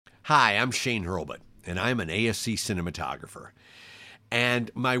Hi, I'm Shane Hurlbut, and I'm an ASC cinematographer.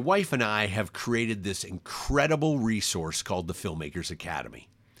 And my wife and I have created this incredible resource called the Filmmakers Academy.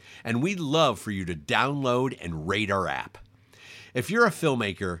 And we'd love for you to download and rate our app. If you're a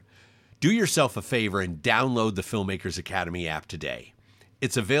filmmaker, do yourself a favor and download the Filmmakers Academy app today.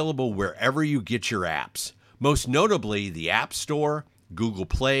 It's available wherever you get your apps, most notably the App Store, Google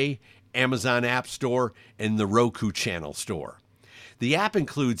Play, Amazon App Store, and the Roku Channel Store. The app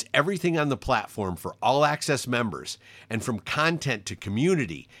includes everything on the platform for all access members, and from content to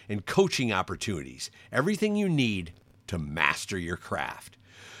community and coaching opportunities, everything you need to master your craft.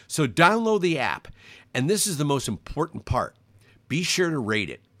 So download the app, and this is the most important part. Be sure to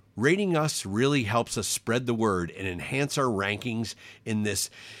rate it. Rating us really helps us spread the word and enhance our rankings in this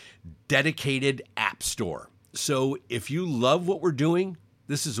dedicated app store. So if you love what we're doing,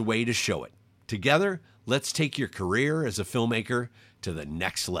 this is a way to show it. Together, let's take your career as a filmmaker to the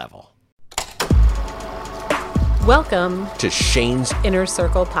next level. Welcome to Shane's Inner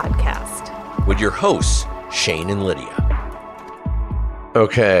Circle Podcast with your hosts, Shane and Lydia.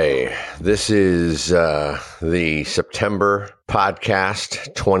 Okay, this is the September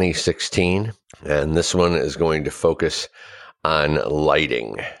podcast 2016, and this one is going to focus on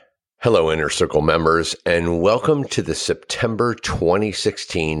lighting. Hello, Inner Circle members, and welcome to the September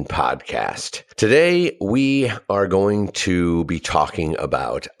 2016 podcast. Today, we are going to be talking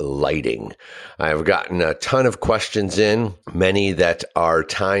about lighting. I've gotten a ton of questions in, many that are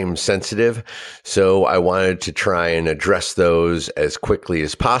time sensitive, so I wanted to try and address those as quickly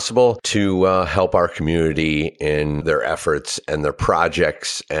as possible to help our community in their efforts and their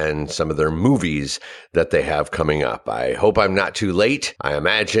projects and some of their movies that they have coming up. I hope I'm not too late. I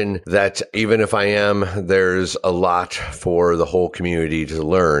imagine that even if I am, there's a lot for the whole community to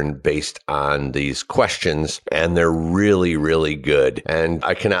learn based on these questions, and they're really, really good. And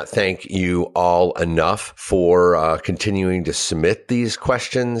I cannot thank you all enough for continuing to submit these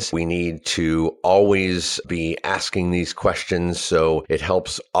questions. We need to always be asking these questions, so it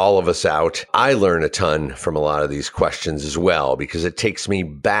helps all of us out. I learn a ton from a lot of these questions as well, because it takes me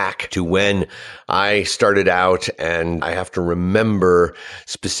back to when I started out, and I have to remember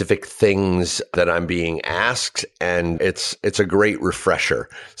specific things that I'm being asked, and it's a great refresher.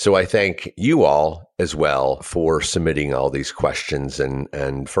 So I thank you all as well for submitting all these questions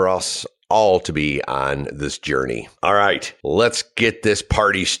and for us all to be on this journey. All right, let's get this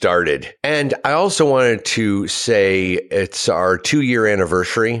party started. And I also wanted to say it's our 2-year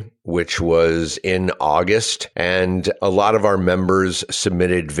anniversary, which was in August, and a lot of our members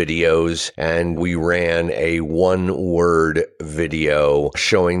submitted videos, and we ran a 1-word video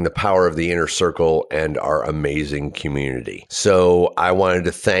showing the power of the Inner Circle and our amazing community. So I wanted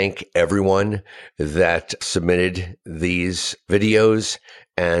to thank everyone that submitted these videos,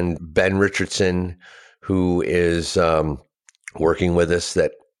 and Ben Richardson, who is working with us,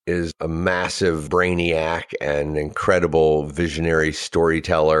 that is a massive brainiac and incredible visionary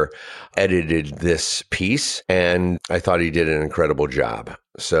storyteller, edited this piece, and I thought he did an incredible job.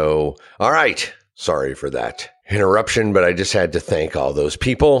 So, all right. Sorry for that interruption, but I just had to thank all those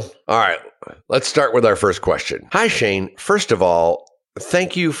people. All right. Let's start with our first question. Hi, Shane. First of all,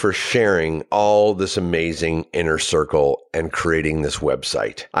 thank you for sharing all this amazing Inner Circle and creating this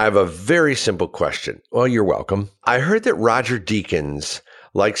website. I have a very simple question. Well, you're welcome. I heard that Roger Deakins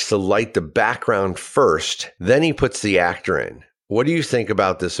likes to light the background first, then he puts the actor in. What do you think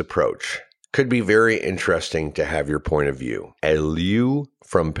about this approach? Could be very interesting to have your point of view. Eliu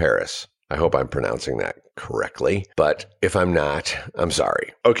from Paris. I hope I'm pronouncing that correctly, but if I'm not, I'm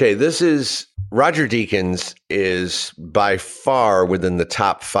sorry. Okay, Roger Deakins is by far within the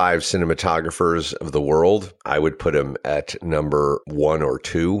top 5 cinematographers of the world. I would put him at number 1 or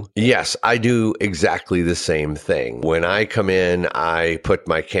 2. Yes, I do exactly the same thing. When I come in, I put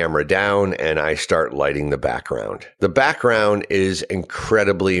my camera down and I start lighting the background. The background is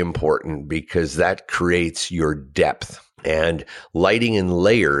incredibly important because that creates your depth. And lighting in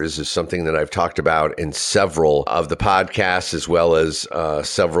layers is something that I've talked about in several of the podcasts, as well as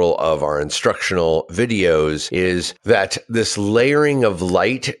several of our instructional videos, is that this layering of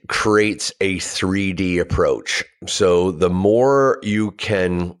light creates a 3D approach. So the more you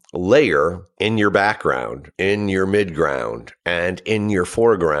can layer in your background, in your midground, and in your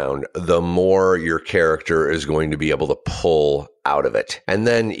foreground, the more your character is going to be able to pull out of it. And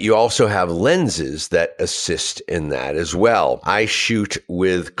then you also have lenses that assist in that as well. I shoot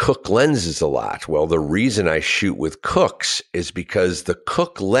with Cooke lenses a lot. Well, the reason I shoot with Cooke's is because the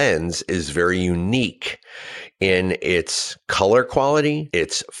Cooke lens is very unique in its color quality,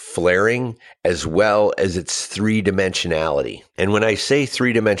 its flaring, as well as its three-dimensionality. And when I say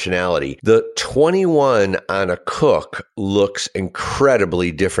three-dimensionality, the 21 on a Cooke looks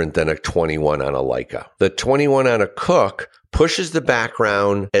incredibly different than a 21 on a Leica. The 21 on a Cooke pushes the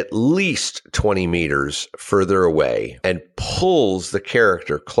background at least 20 meters further away and pulls the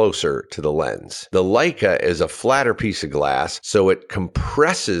character closer to the lens. The Leica is a flatter piece of glass, so it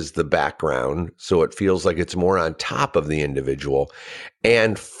compresses the background so it feels like it's more on top of the individual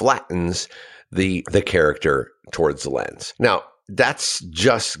and flattens the character towards the lens. Now, that's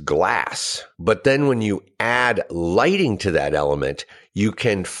just glass. But then when you add lighting to that element, you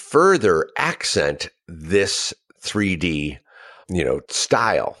can further accent this 3D,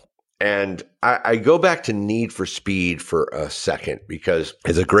 style. And I go back to Need for Speed for a second because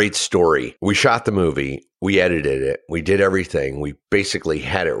it's a great story. We shot the movie, we edited it, we did everything. We basically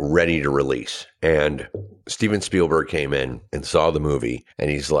had it ready to release. And Steven Spielberg came in and saw the movie and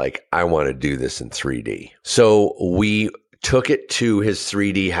he's like, I want to do this in 3D. So we took it to his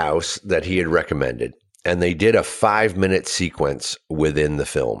 3D house that he had recommended, and they did a 5-minute sequence within the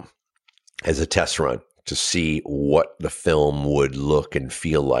film as a test run to see what the film would look and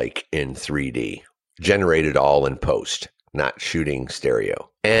feel like in 3D, generated all in post, not shooting stereo.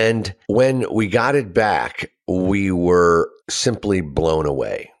 And when we got it back, we were simply blown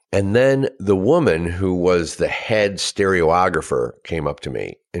away. And then the woman who was the head stereographer came up to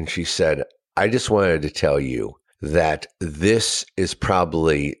me and she said, I just wanted to tell you that this is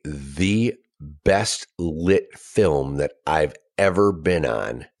probably the best lit film that I've ever been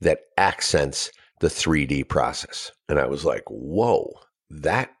on that accents the 3D process. And I was like, whoa,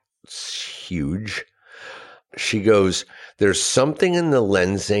 that's huge. She goes, there's something in the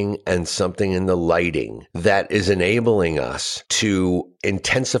lensing and something in the lighting that is enabling us to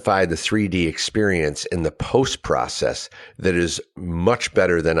intensify the 3D experience in the post process that is much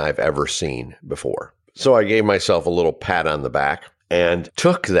better than I've ever seen before. So I gave myself a little pat on the back and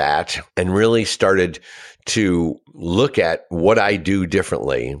took that and really started to look at what I do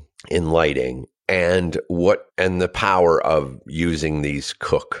differently in lighting and the power of using these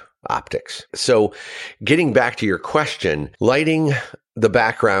Cooke optics. So getting back to your question, lighting the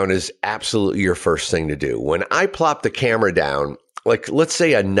background is absolutely your first thing to do. When I plop the camera down, like let's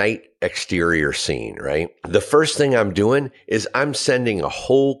say a night exterior scene, right? The first thing I'm doing is I'm sending a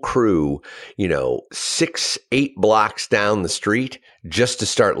whole crew, 6-8 blocks down the street just to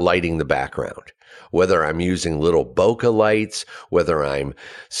start lighting the background. Whether I'm using little bokeh lights, whether I'm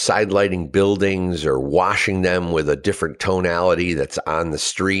side lighting buildings or washing them with a different tonality that's on the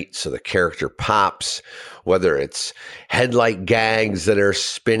street so the character pops, whether it's headlight gags that are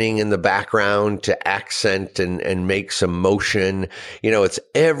spinning in the background to accent and make some motion. It's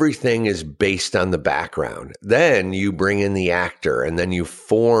everything is based on the background. Then you bring in the actor and then you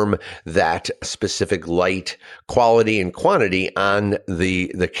form that specific light quality and quantity on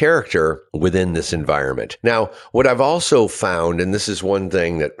the character within this environment. Now, what I've also found, and this is one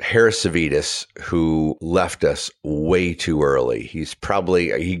thing that Harris Savides, who left us way too early, he's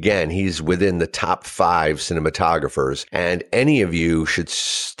within the top 5 cinematographers, and any of you should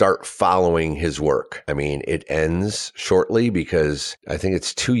start following his work. I mean, it ends shortly because I think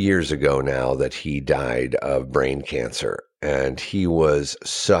it's 2 years ago now that he died of brain cancer. And he was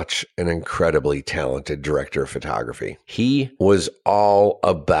such an incredibly talented director of photography. He was all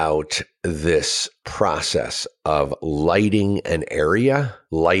about this process of lighting an area,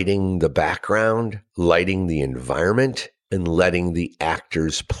 lighting the background, lighting the environment, and letting the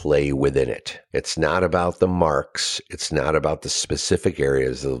actors play within it. It's not about the marks. It's not about the specific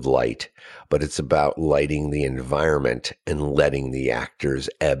areas of light, but it's about lighting the environment and letting the actors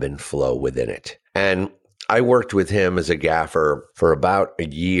ebb and flow within it. And I worked with him as a gaffer for about a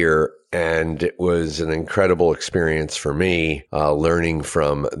year, and it was an incredible experience for me, learning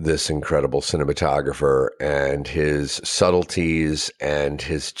from this incredible cinematographer, and his subtleties and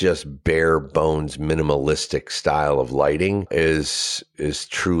his just bare bones minimalistic style of lighting is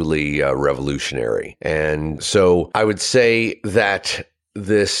truly revolutionary. And so I would say that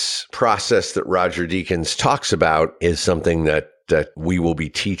this process that Roger Deakins talks about is something that we will be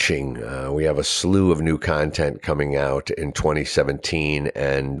teaching. We have a slew of new content coming out in 2017,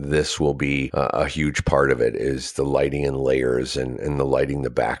 and this will be a huge part of it, is the lighting and layers and the lighting the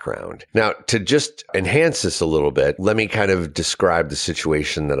background. Now, to just enhance this a little bit, let me kind of describe the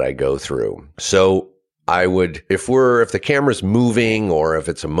situation that I go through. So I would, if the camera's moving or if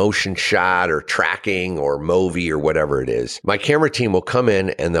it's a motion shot or tracking or Movi or whatever it is, my camera team will come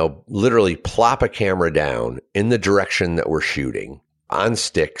in and they'll literally plop a camera down in the direction that we're shooting on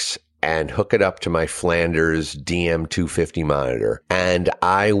sticks and hook it up to my Flanders DM250 monitor, and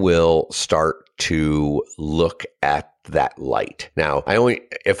I will start to look at that light. Now,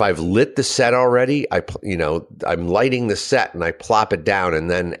 if I've lit the set already, I'm lighting the set and I plop it down, and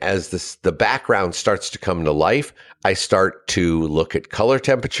then as the background starts to come to life, I start to look at color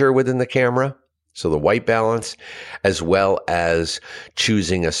temperature within the camera. So the white balance, as well as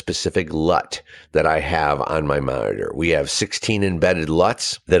choosing a specific LUT that I have on my monitor. We have 16 embedded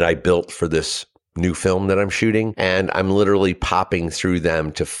LUTs that I built for this new film that I'm shooting, and I'm literally popping through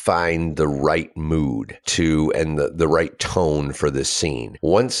them to find the right mood and the right tone for this scene.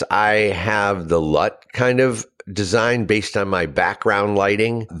 Once I have the LUT kind of designed based on my background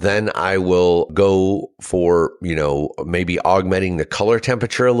lighting, then I will go for, maybe augmenting the color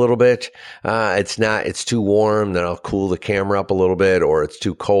temperature a little bit. It's too warm, then I'll cool the camera up a little bit, or it's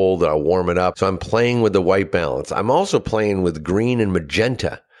too cold, I'll warm it up. So I'm playing with the white balance. I'm also playing with green and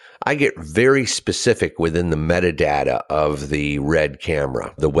magenta. I get very specific within the metadata of the red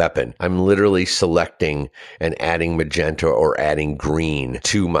camera, the weapon. I'm literally selecting and adding magenta or adding green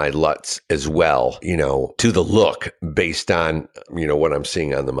to my LUTs as well, to the look based on, what I'm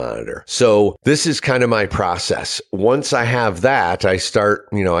seeing on the monitor. So this is kind of my process. Once I have that, I start,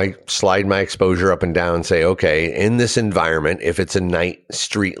 I slide my exposure up and down and say, okay, in this environment, if it's a night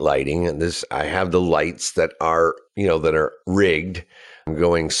street lighting, and I have the lights that are rigged. I'm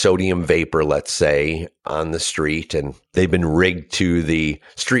going sodium vapor, let's say, on the street, and they've been rigged to the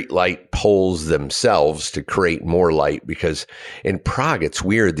street light poles themselves to create more light, because in Prague, it's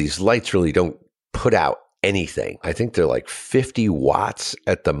weird. These lights really don't put out anything. I think they're like 50 watts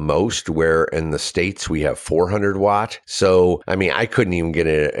at the most, where in the States we have 400 watt. So, I couldn't even get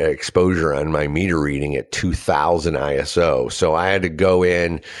an exposure on my meter reading at 2000 ISO. So I had to go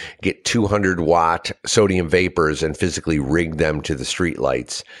in, get 200 watt sodium vapors and physically rig them to the street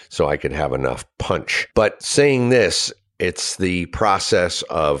lights so I could have enough punch. But saying this, it's the process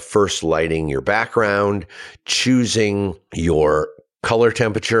of first lighting your background, choosing your color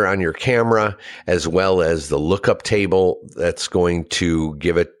temperature on your camera, as well as the lookup table that's going to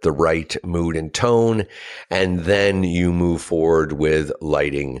give it the right mood and tone. And then you move forward with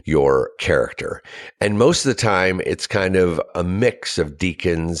lighting your character. And most of the time, it's kind of a mix of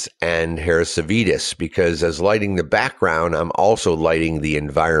Deakins and Herasavitas, because as lighting the background, I'm also lighting the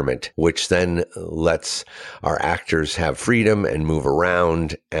environment, which then lets our actors have freedom and move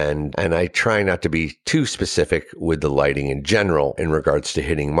around. And I try not to be too specific with the lighting in general in regards to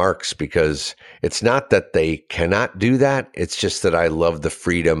hitting marks, because it's not that they cannot do that. It's just that I love the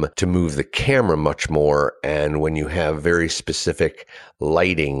freedom to move the camera much more. And when you have very specific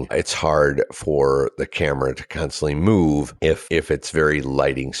lighting, it's hard for the camera to constantly move if it's very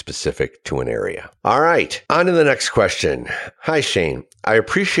lighting specific to an area. All right, on to the next question. Hi, Shane. I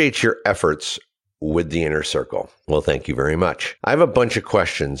appreciate your efforts with the Inner Circle. Well, thank you very much. I have a bunch of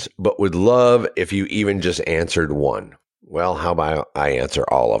questions, but would love if you even just answered one. Well, how about I answer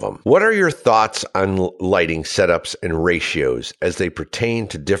all of them? What are your thoughts on lighting setups and ratios as they pertain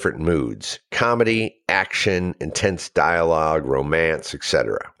to different moods? Comedy, action, intense dialogue, romance,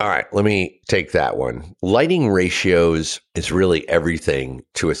 etc. All right, let me take that one. Lighting ratios is really everything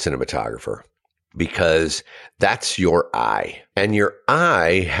to a cinematographer, because that's your eye. And your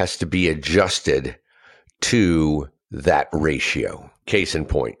eye has to be adjusted to that ratio. Case in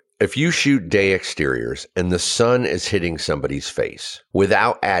point. If you shoot day exteriors and the sun is hitting somebody's face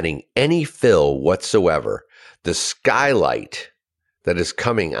without adding any fill whatsoever, the skylight that is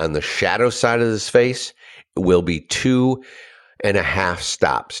coming on the shadow side of his face will be 2.5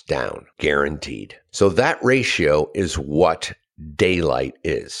 stops down, guaranteed. So that ratio is what daylight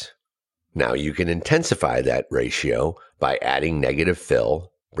is. Now you can intensify that ratio by adding negative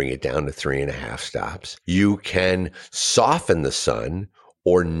fill, bring it down to 3.5 stops. You can soften the sun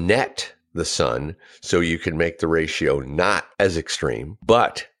or net the sun so you can make the ratio not as extreme,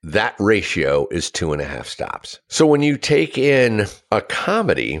 but that ratio is 2.5 stops. So when you take in a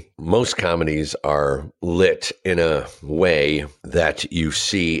comedy, most comedies are lit in a way that you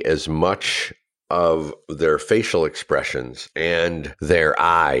see as much of their facial expressions and their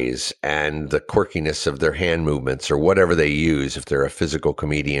eyes and the quirkiness of their hand movements or whatever they use if they're a physical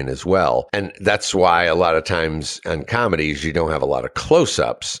comedian as well. And that's why a lot of times on comedies, you don't have a lot of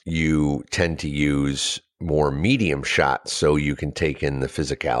close-ups. You tend to use more medium shots so you can take in the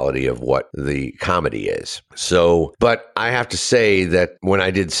physicality of what the comedy is. So, but I have to say that when I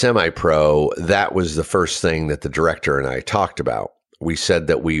did Semi-Pro, that was the first thing that the director and I talked about, we said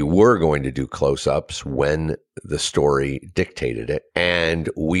that we were going to do close-ups when the story dictated it. And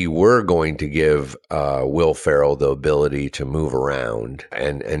we were going to give Will Ferrell the ability to move around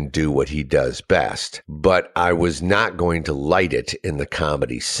and do what he does best. But I was not going to light it in the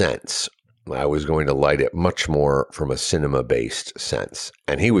comedy sense. I was going to light it much more from a cinema-based sense.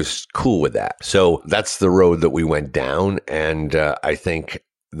 And he was cool with that. So that's the road that we went down. And I think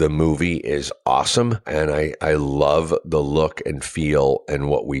the movie is awesome. And I love the look and feel and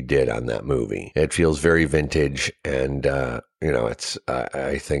what we did on that movie. It feels very vintage. And, it's,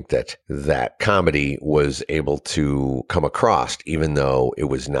 I think that comedy was able to come across, even though it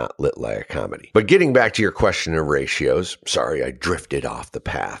was not lit like a comedy. But getting back to your question of ratios, sorry, I drifted off the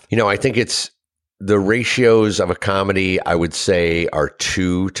path. I think it's the ratios of a comedy, I would say, are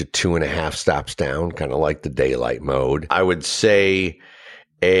 2 to 2.5 stops down, kind of like the daylight mode. I would say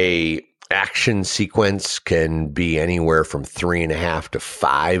a action sequence can be anywhere from 3.5 to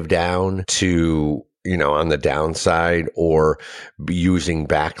 5 down to, on the downside, or using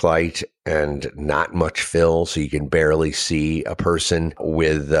backlight and not much fill, so you can barely see a person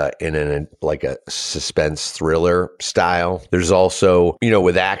with like a suspense thriller style. There's also,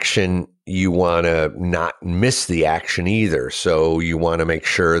 with action, you want to not miss the action either. So you want to make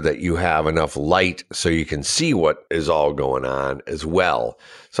sure that you have enough light so you can see what is all going on as well.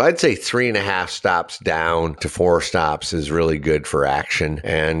 So I'd say 3.5 stops down to 4 stops is really good for action.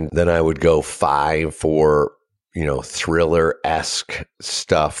 And then I would go 5 for, thriller-esque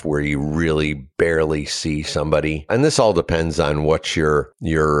stuff where you really barely see somebody. And this all depends on what your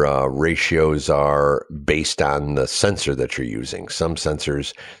ratios are based on the sensor that you're using. Some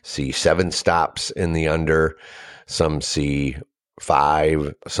sensors see 7 stops in the under, some see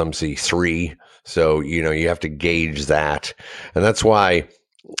 5, some see 3. So, you have to gauge that. And that's why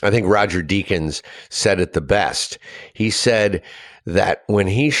I think Roger Deakins said it the best. He said that when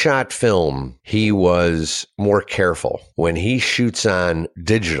he shot film, he was more careful. When he shoots on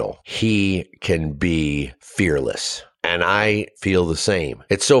digital, he can be fearless. And I feel the same.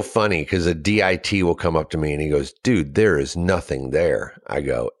 It's so funny because a DIT will come up to me and he goes, dude, there is nothing there. I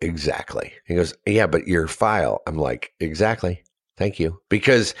go, exactly. He goes, yeah, but your file. I'm like, exactly. Thank you.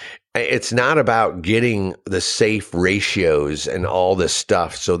 Because it's not about getting the safe ratios and all this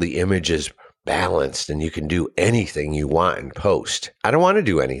stuff so the image is balanced and you can do anything you want in post. I don't want to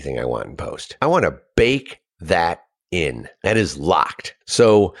do anything I want in post. I want to bake that in. That is locked.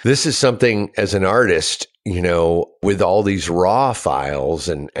 So this is something as an artist, with all these raw files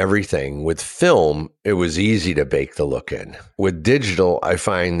and everything. With film, it was easy to bake the look in. With digital, I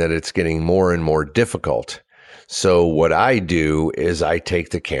find that it's getting more and more difficult. So what I do is I take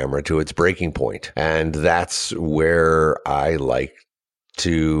the camera to its breaking point, and that's where I like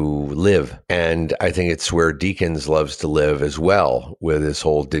to live. And I think it's where Deakins loves to live as well with his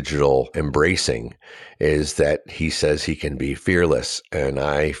whole digital embracing, is that he says he can be fearless. And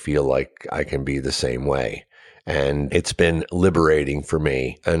I feel like I can be the same way. And it's been liberating for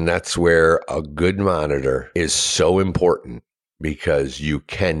me. And that's where a good monitor is so important, because you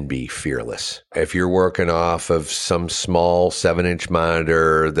can be fearless. If you're working off of some small 7-inch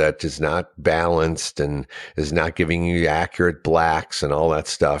monitor that is not balanced and is not giving you accurate blacks and all that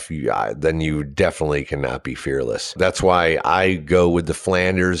stuff, then you definitely cannot be fearless. That's why I go with the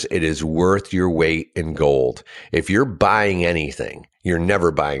Flanders. It is worth your weight in gold. If you're buying anything, you're never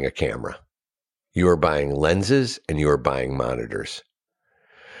buying a camera. You are buying lenses and you are buying monitors,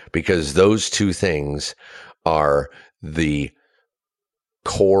 because those two things are the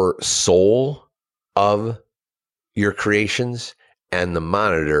core soul of your creations, and the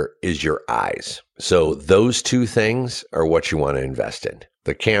monitor is your eyes. So those two things are what you want to invest in.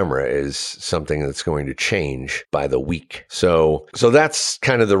 The camera is something that's going to change by the week. So that's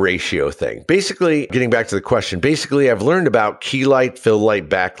kind of the ratio thing. Basically, getting back to the question, I've learned about key light, fill light,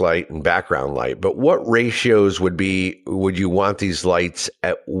 backlight, and background light. But what ratios would you want these lights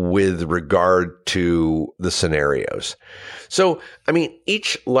at with regard to the scenarios? So,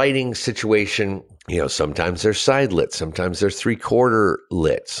 each lighting situation, sometimes they're side lit, sometimes they're 3/4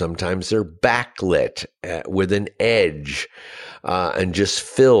 lit, sometimes they're backlit with an edge. And just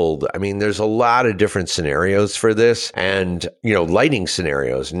filled. There's a lot of different scenarios for this, and, lighting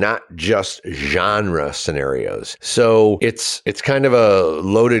scenarios, not just genre scenarios. So it's kind of a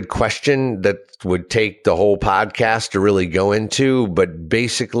loaded question that would take the whole podcast to really go into. But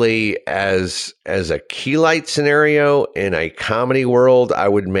basically, as a key light scenario in a comedy world, I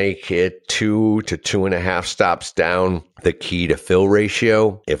would make it 2 to 2.5 stops down the key to fill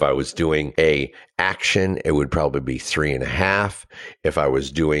ratio. If I was doing a action, it would probably be 3.5. If I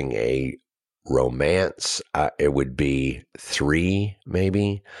was doing a romance, it would be 3,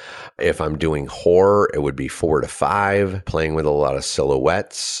 maybe. If I'm doing horror, it would be 4 to 5, playing with a lot of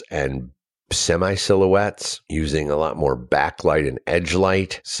silhouettes and semi-silhouettes, using a lot more backlight and edge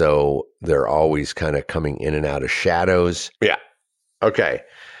light. So they're always kind of coming in and out of shadows. Yeah. Okay.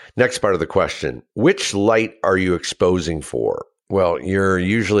 Next part of the question. Which light are you exposing for? Well, you're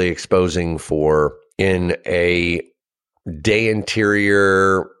usually exposing for in a day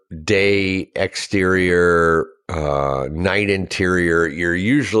interior, day exterior, night interior. You're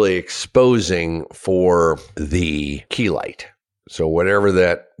usually exposing for the key light. So whatever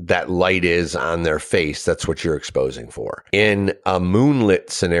that light is on their face, that's what you're exposing for. In a moonlit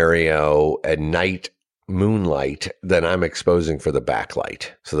scenario, at night moonlight, then I'm exposing for the backlight.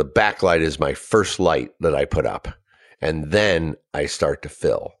 So the backlight is my first light that I put up, and then I start to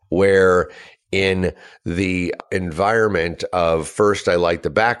fill. Where in the environment of first I light the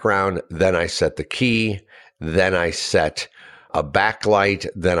background, then I set the key, then I set a backlight,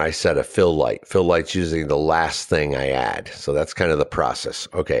 then I set a fill light. Fill light's usually the last thing I add. So that's kind of the process.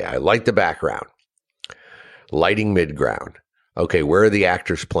 Okay, I light the background. Lighting midground. Okay, where are the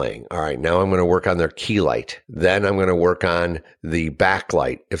actors playing? All right, now I'm going to work on their key light. Then I'm going to work on the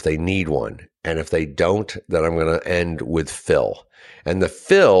backlight if they need one. And if they don't, then I'm going to end with fill. And the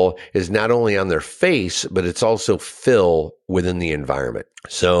fill is not only on their face, but it's also fill within the environment.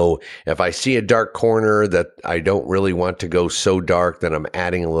 So if I see a dark corner that I don't really want to go so dark, then I'm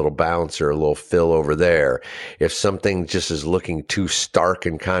adding a little bounce or a little fill over there. If something just is looking too stark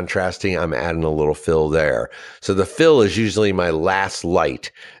and contrasting, I'm adding a little fill there. So the fill is usually my last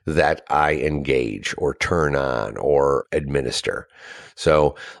light that I engage or turn on or administer.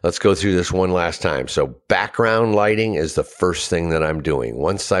 So let's go through this one last time. So background lighting is the first thing that I'm doing.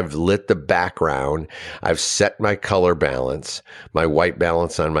 Once I've lit the background, I've set my color balance, my white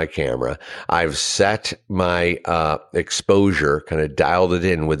balance on my camera. I've set my exposure, kind of dialed it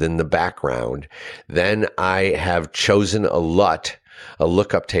in within the background. Then I have chosen a LUT, a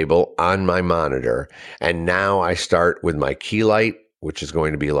lookup table on my monitor. And now I start with my key light, which is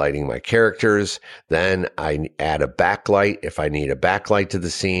going to be lighting my characters. Then I add a backlight if I need a backlight to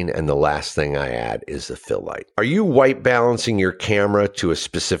the scene. And the last thing I add is the fill light. Are you white balancing your camera to a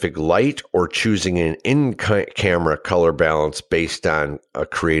specific light or choosing an in-camera color balance based on a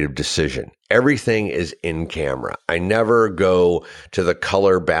creative decision? Everything is in camera. I never go to the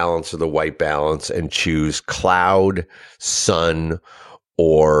color balance or the white balance and choose cloud, sun,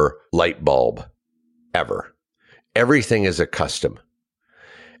 or light bulb ever. Everything is a custom.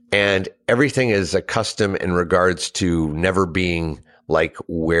 And everything is a custom in regards to never being like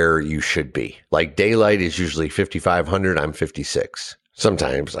where you should be. Like daylight is usually 5,500, I'm 56.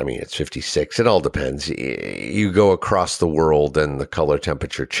 Sometimes, it's 56. It all depends. You go across the world and the color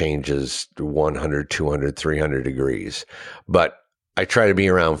temperature changes 100, 200, 300 degrees. But I try to be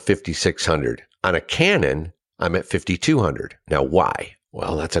around 5,600. On a Canon, I'm at 5,200. Now, why?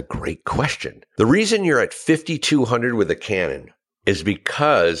 Well, that's a great question. The reason you're at 5,200 with a Canon is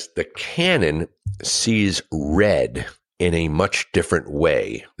because the Canon sees red in a much different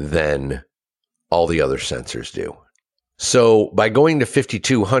way than all the other sensors do. So by going to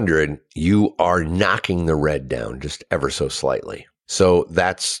 5,200, you are knocking the red down just ever so slightly. So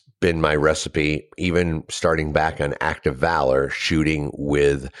that's been my recipe, even starting back on Active Valor, shooting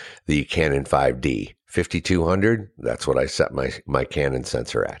with the Canon 5D. 5,200, that's what I set my Canon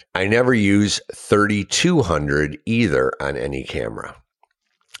sensor at. I never use 3,200 either on any camera.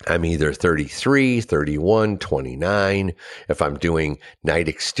 I'm either 33, 31, 29. If I'm doing night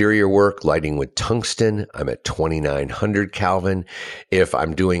exterior work, lighting with tungsten, I'm at 2,900 Kelvin. If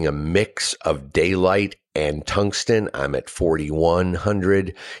I'm doing a mix of daylight and tungsten, I'm at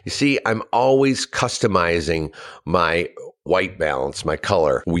 4,100. You see, I'm always customizing my white balance, my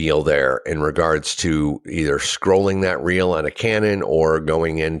color wheel there in regards to either scrolling that reel on a Canon or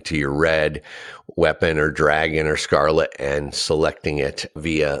going into your red weapon or dragon or scarlet and selecting it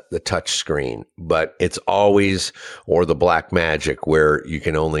via the touch screen. But it's always, or the Blackmagic, where you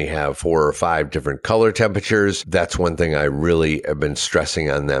can only have 4 or 5 different color temperatures. That's one thing I really have been stressing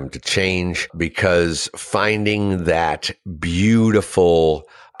on them to change, because finding that beautiful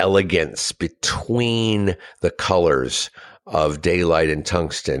elegance between the colors of daylight and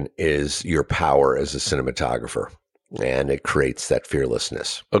tungsten is your power as a cinematographer, and it creates that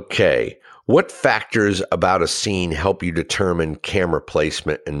fearlessness. Okay, what factors about a scene help you determine camera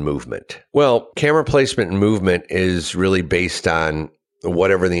placement and movement? Well, camera placement and movement is really based on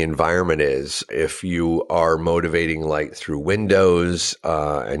whatever the environment is. If you are motivating light through windows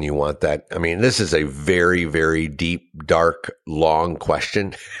and you want that, I mean, this is a very, very deep, dark, long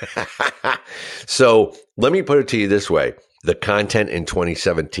question. So let me put it to you this way. The content in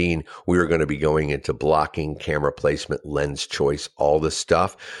 2017, we are going to be going into blocking, camera placement, lens choice, all this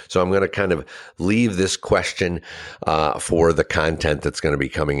stuff. So I'm going to kind of leave this question for the content that's going to be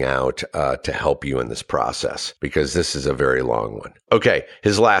coming out to help you in this process, because this is a very long one. Okay,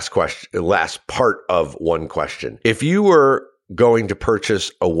 his last question, last part of one question. If you were going to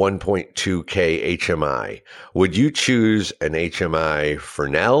purchase a 1.2K HMI, would you choose an HMI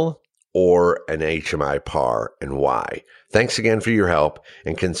Fresnel or an HMI Par, and why? Thanks again for your help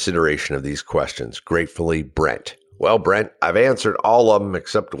and consideration of these questions. Gratefully, Brent. Well, Brent, I've answered all of them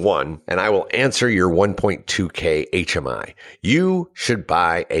except one, and I will answer your 1.2K HMI. You should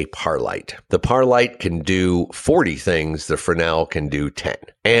buy a Par Light. The Par Light can do 40 things. The Fresnel can do 10.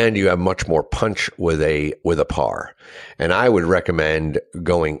 And you have much more punch with a Par. And I would recommend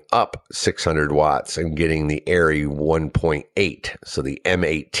going up 600 watts and getting the ARRI 1.8. So the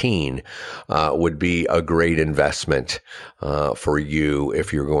M18 would be a great investment for you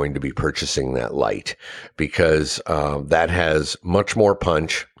if you're going to be purchasing that light, because that has much more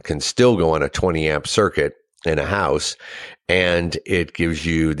punch, can still go on a 20 amp circuit in a house, and it gives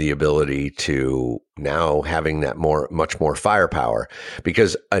you the ability to now having that much more firepower,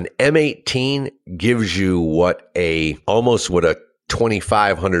 because an M18 gives you almost what a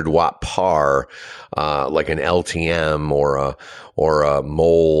 2,500 watt Par, like an LTM or a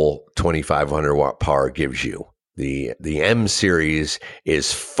Mole 2,500 watt Par gives you. The M series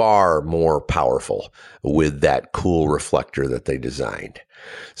is far more powerful with that cool reflector that they designed.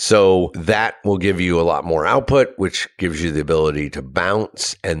 So that will give you a lot more output, which gives you the ability to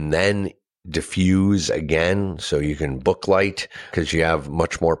bounce and then diffuse again. So you can book light because you have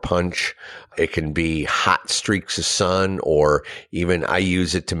much more punch. It can be hot streaks of sun, or even I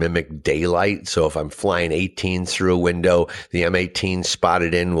use it to mimic daylight. So if I'm flying 18 through a window, the M18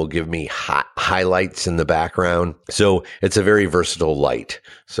 spotted in will give me hot highlights in the background. So it's a very versatile light.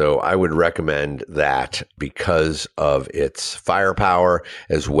 So I would recommend that because of its firepower,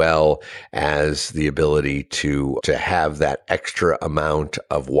 as well as the ability to have that extra amount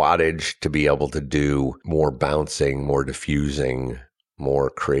of wattage to be able to do more bouncing, more diffusing,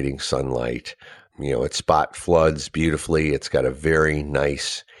 more creating sunlight. You know, it spot floods beautifully. It's got a very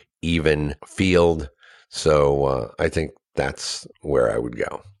nice, even field. So I think that's where I would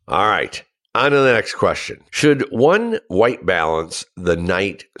go. All right. On to the next question. Should one white balance the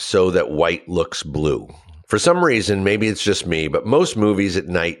night so that white looks blue? For some reason, maybe it's just me, but most movies at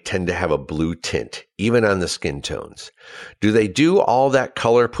night tend to have a blue tint, even on the skin tones. Do they do all that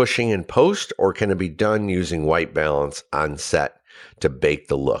color pushing in post, or can it be done using white balance on set to bake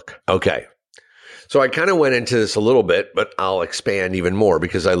the look? Okay. So I kind of went into this a little bit, but I'll expand even more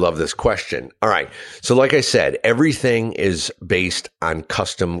because I love this question. All right. So like I said, everything is based on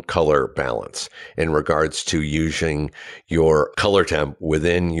custom color balance in regards to using your color temp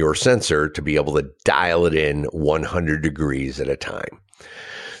within your sensor to be able to dial it in 100 degrees at a time.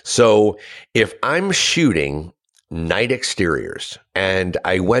 So if I'm shooting night exteriors, and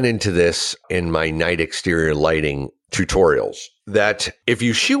I went into this in my night exterior lighting tutorials, that if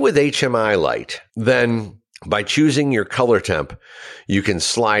you shoot with HMI light, then by choosing your color temp, you can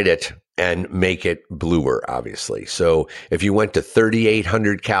slide it and make it bluer, obviously. So if you went to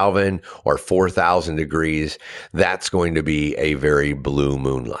 3,800 Kelvin or 4,000 degrees, that's going to be a very blue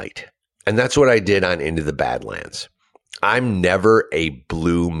moonlight. And that's what I did on Into the Badlands. I'm never a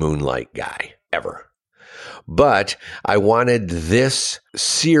blue moonlight guy, ever. But I wanted this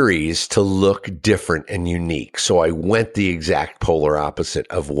series to look different and unique. So I went the exact polar opposite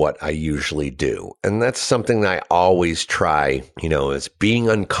of what I usually do. And that's something that I always try, is being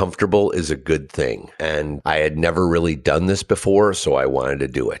uncomfortable is a good thing. And I had never really done this before, so I wanted to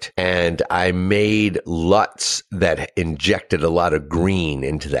do it. And I made LUTs that injected a lot of green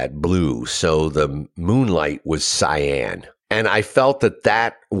into that blue. So the moonlight was cyan. And I felt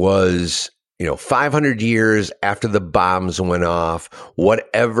that was 500 years after the bombs went off,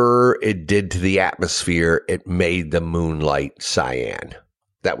 whatever it did to the atmosphere, it made the moonlight cyan.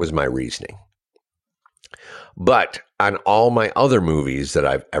 That was my reasoning. But on all my other movies that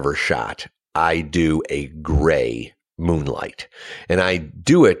I've ever shot, I do a gray moonlight. And I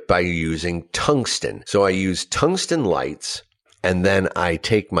do it by using tungsten. So I use tungsten lights, and then I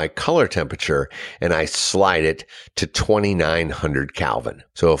take my color temperature and I slide it to 2,900 Kelvin.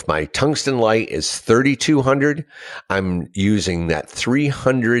 So if my tungsten light is 3,200, I'm using that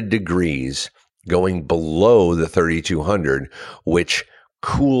 300 degrees going below the 3,200, which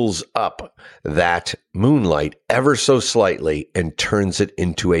cools up that moonlight ever so slightly and turns it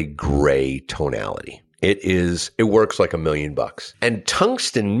into a gray tonality. It works like $1,000,000. And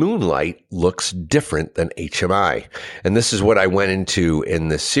tungsten moonlight looks different than HMI. And this is what I went into in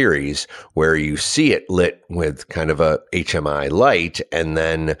this series, where you see it lit with kind of a HMI light, and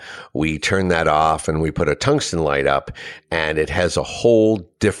then we turn that off and we put a tungsten light up, and it has a whole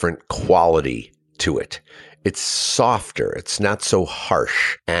different quality to it. It's softer. It's not so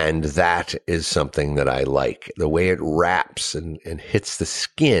harsh. And that is something that I like. The way it wraps and hits the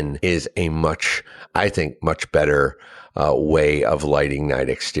skin is a much better way of lighting night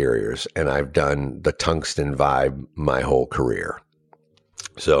exteriors. And I've done the tungsten vibe my whole career.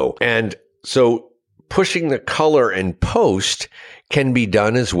 So pushing the color in post can be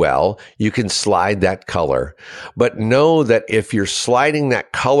done as well. You can slide that color, but know that if you're sliding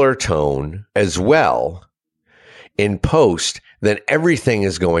that color tone as well in post, then everything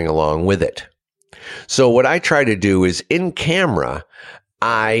is going along with it. So what I try to do is in camera,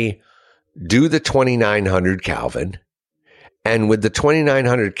 I do the 2900 Kelvin. And with the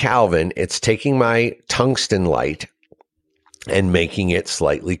 2900 Kelvin, it's taking my tungsten light and making it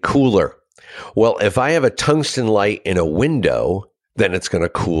slightly cooler. Well, if I have a tungsten light in a window, then it's going to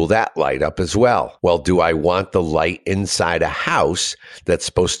cool that light up as well. Well, do I want the light inside a house that's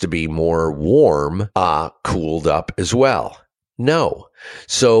supposed to be more warm, cooled up as well? No.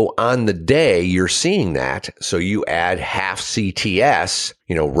 So on the day you're seeing that, so you add half CTS,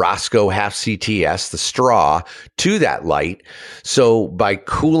 Roscoe half CTS, the straw, to that light. So by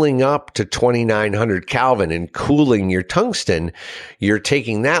cooling up to 2900 Kelvin and cooling your tungsten, you're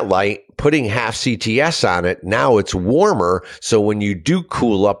taking that light, putting half CTS on it. Now it's warmer. So when you do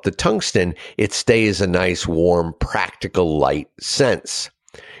cool up the tungsten, it stays a nice, warm, practical light sense.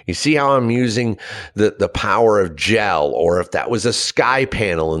 You see how I'm using the power of gel, or if that was a sky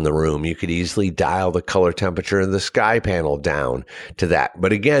panel in the room, you could easily dial the color temperature of the sky panel down to that.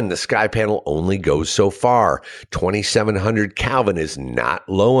 But again, the sky panel only goes so far. 2700 Kelvin is not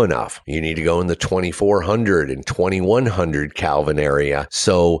low enough. You need to go in the 2400 and 2100 Kelvin area.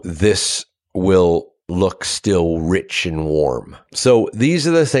 So this will look still rich and warm. So these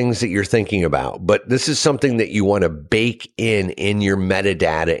are the things that you're thinking about, but this is something that you want to bake in your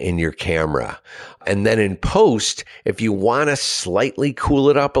metadata in your camera. And then in post, if you want to slightly cool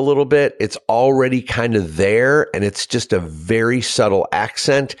it up a little bit, it's already kind of there, and it's just a very subtle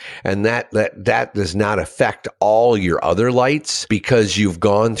accent. And that does not affect all your other lights, because you've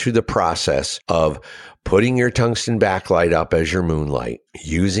gone through the process of putting your tungsten backlight up as your moonlight,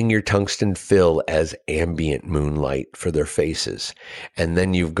 using your tungsten fill as ambient moonlight for their faces. And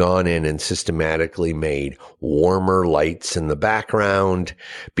then you've gone in and systematically made warmer lights in the background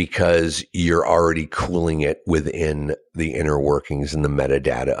because you're already cooling it within the inner workings and the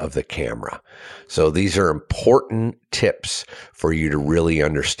metadata of the camera. So these are important tips for you to really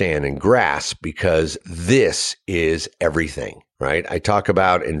understand and grasp, because this is everything. Right? I talk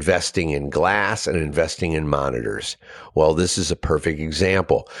about investing in glass and investing in monitors. Well, this is a perfect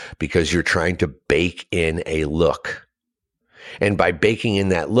example, because you're trying to bake in a look. And by baking in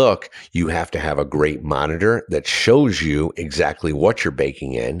that look, you have to have a great monitor that shows you exactly what you're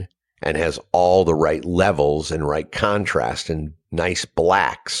baking in and has all the right levels and right contrast and nice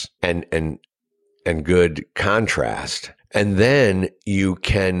blacks and good contrast. And then you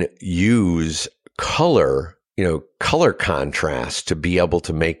can use color contrast to be able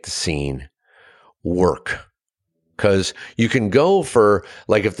to make the scene work. Because you can go for,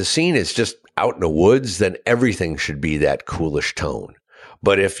 like, if the scene is just out in the woods, then everything should be that coolish tone.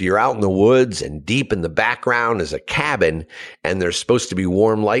 But if you're out in the woods and deep in the background is a cabin and there's supposed to be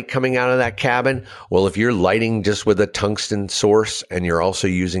warm light coming out of that cabin, well, if you're lighting just with a tungsten source and you're also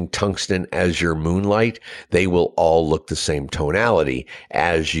using tungsten as your moonlight, they will all look the same tonality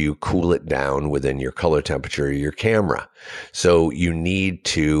as you cool it down within your color temperature of your camera. So you need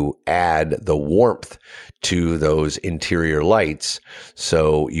to add the warmth to those interior lights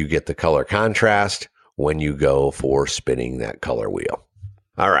so you get the color contrast when you go for spinning that color wheel.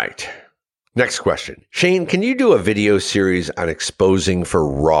 All right. Next question. Shane, can you do a video series on exposing for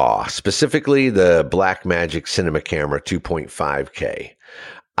RAW, specifically the Blackmagic Cinema Camera 2.5K?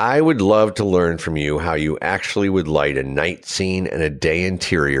 I would love to learn from you how you actually would light a night scene and a day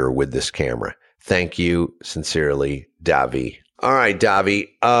interior with this camera. Thank you. Sincerely, Davi. All right, Davi.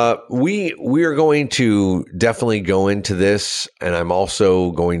 We are going to definitely go into this, and I'm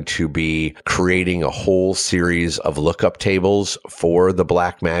also going to be creating a whole series of lookup tables for the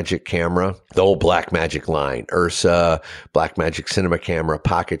Blackmagic camera, the whole Blackmagic line, Ursa, Blackmagic Cinema Camera,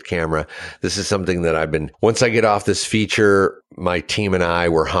 Pocket Camera. This is something that once I get off this feature, my team and I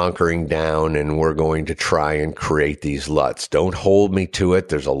were hunkering down, and we're going to try and create these LUTs. Don't hold me to it.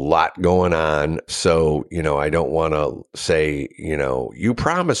 There's a lot going on. So, I don't want to say, you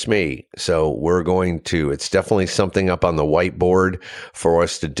promised me. So it's definitely something up on the whiteboard for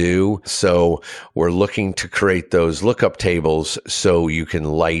us to do. So we're looking to create those lookup tables so you can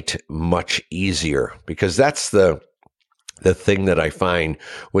light much easier, because that's the thing that I find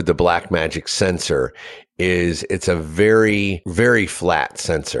with the Blackmagic sensor is it's a very, very flat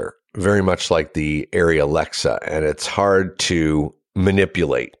sensor, very much like the Arri Alexa, and it's hard to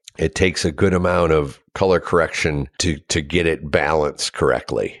manipulate. It takes a good amount of color correction to get it balanced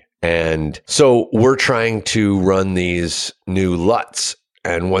correctly. And so we're trying to run these new LUTs.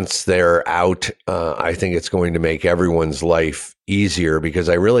 And once they're out, I think it's going to make everyone's life easier, because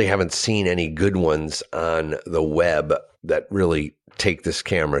I really haven't seen any good ones on the web that really take this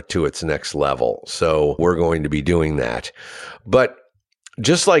camera to its next level. So we're going to be doing that. But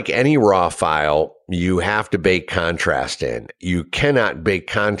just like any RAW file, you have to bake contrast in. You cannot bake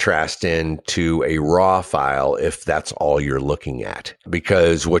contrast into a RAW file if that's all you're looking at,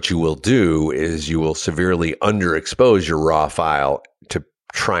 because what you will do is you will severely underexpose your RAW file to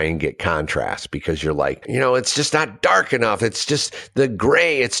try and get contrast, because you're like, it's just not dark enough. It's just the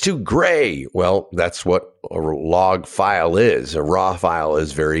gray. It's too gray. Well, that's what a log file is. A RAW file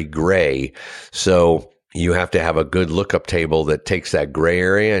is very gray. So you have to have a good lookup table that takes that gray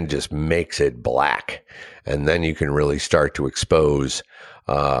area and just makes it black. And then you can really start to expose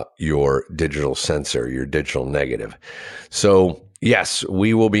your digital sensor, your digital negative. So yes,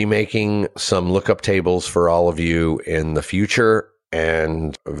 we will be making some lookup tables for all of you in the future,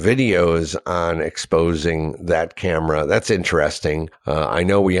 and videos on exposing that camera. That's interesting. I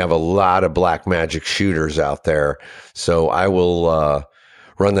know we have a lot of Blackmagic shooters out there, so I will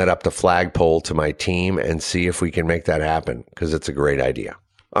run that up the flagpole to my team and see if we can make that happen, because it's a great idea.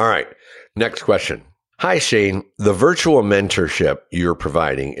 All right, next question. Hi, Shane. The virtual mentorship you're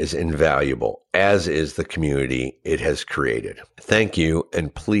providing is invaluable, as is the community it has created. Thank you,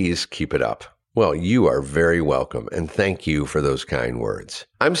 and please keep it up. Well, you are very welcome, and thank you for those kind words.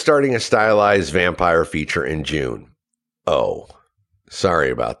 I'm starting a stylized vampire feature in June. Oh, sorry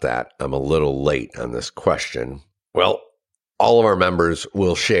about that. I'm a little late on this question. Well, all of our members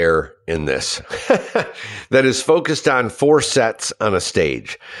will share in this. That is focused on 4 sets on a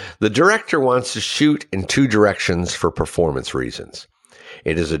stage. The director wants to shoot in 2 directions for performance reasons.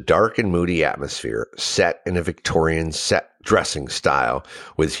 It is a dark and moody atmosphere set in a Victorian set dressing style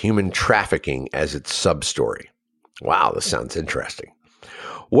with human trafficking as its sub-story. Wow, this sounds interesting.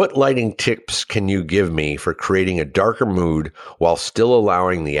 What lighting tips can you give me for creating a darker mood while still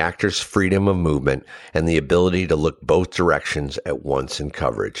allowing the actor's freedom of movement and the ability to look both directions at once in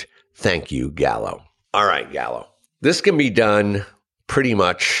coverage? Thank you, Gallo. All right, Gallo. This can be done pretty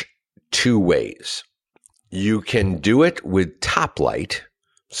much 2 ways. You can do it with top light.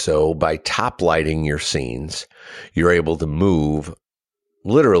 So by top lighting your scenes, you're able to move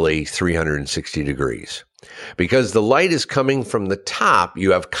literally 360 degrees. Because the light is coming from the top,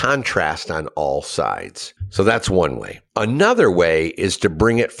 you have contrast on all sides. So that's one way. Another way is to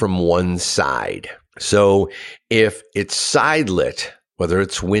bring it from one side. So if it's side lit, whether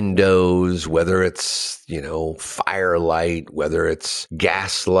it's windows, whether it's, firelight, whether it's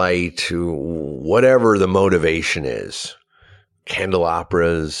gaslight, whatever the motivation is,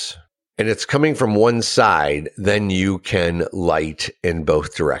 candelabras, and it's coming from one side, then you can light in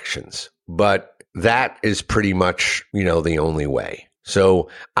both directions. But that is pretty much, the only way. So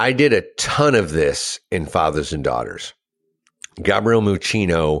I did a ton of this in Fathers and Daughters. Gabriel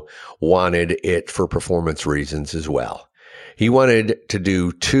Muccino wanted it for performance reasons as well. He wanted to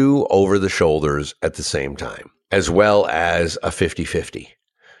do 2 over the shoulders at the same time, as well as a 50-50.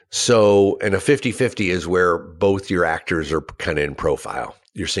 So, and a 50-50 is where both your actors are kind of in profile.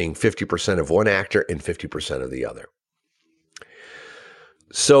 You're seeing 50% of one actor and 50% of the other.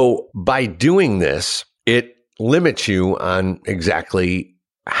 So by doing this, it limits you on exactly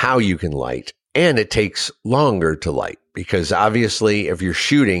how you can light, and it takes longer to light. because obviously if you're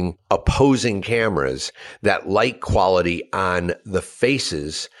shooting opposing cameras, that light quality on the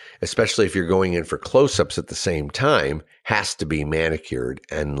faces, especially if you're going in for close-ups at the same time, has to be manicured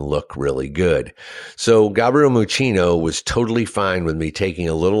and look really good. So Gabriel Muccino was totally fine with me taking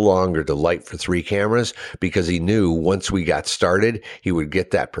a little longer to light for 3 cameras because he knew once we got started, he would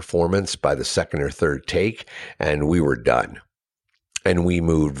get that performance by the second or third take, and we were done. And we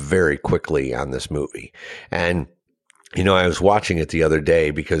moved very quickly on this movie. And I was watching it the other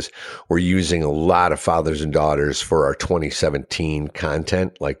day because we're using a lot of fathers and daughters for our 2017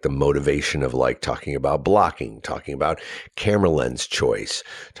 content, like the motivation of like talking about blocking, talking about camera lens choice,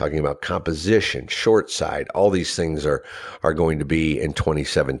 talking about composition, short side. All these things are going to be in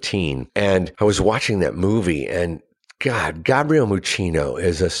 2017. And I was watching that movie, and God, Gabriel Muccino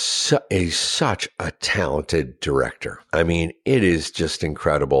is such a talented director. I mean, it is just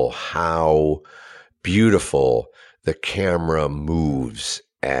incredible how beautiful the camera moves,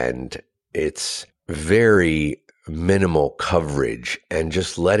 and it's very minimal coverage and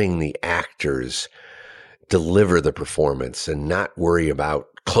just letting the actors deliver the performance and not worry about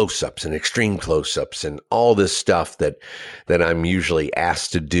close-ups and extreme close-ups and all this stuff that I'm usually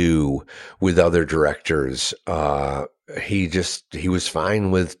asked to do with other directors. He was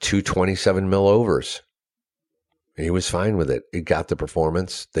fine with 227 mil overs. He was fine with it. He got the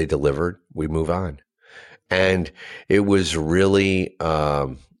performance. They delivered. We move on. And it was really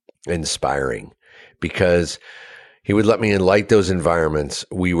inspiring because he would let me light those environments.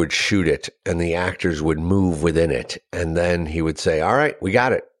 We would shoot it, and the actors would move within it. And then he would say, all right, we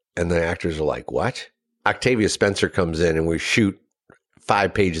got it. And the actors are like, what? Octavia Spencer comes in, and we shoot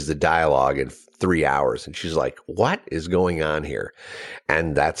 5 pages of dialogue in 3 hours. And she's like, what is going on here?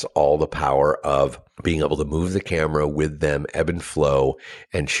 And that's all the power of being able to move the camera with them, ebb and flow,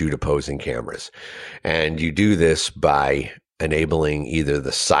 and shoot opposing cameras. And you do this by enabling either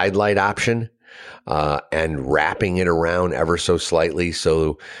the side light option and wrapping it around ever so slightly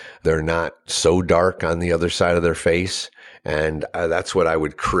so they're not so dark on the other side of their face. And that's what I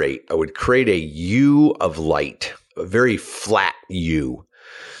would create. I would create a U of light, a very flat U.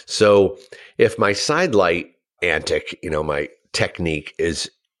 So if my side light antic, my technique is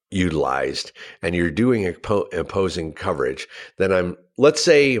utilized and you're doing opposing coverage, then let's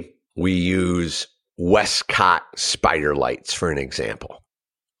say we use Westcott spider lights for an example.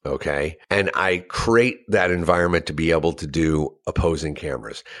 Okay. And I create that environment to be able to do opposing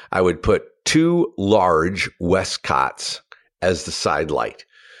cameras. I would put 2 large Westcotts as the side light.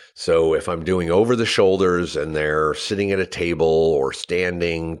 So if I'm doing over the shoulders and they're sitting at a table or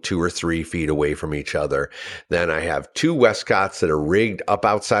standing 2 or 3 feet away from each other, then I have 2 Westcotts that are rigged up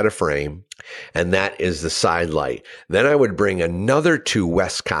outside a frame, and that is the side light. Then I would bring another 2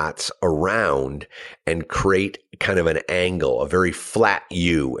 Westcotts around and create kind of an angle, a very flat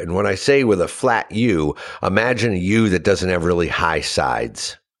U. And when I say with a flat U, imagine a U that doesn't have really high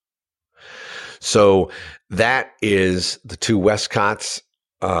sides. So that is the 2 Westcotts.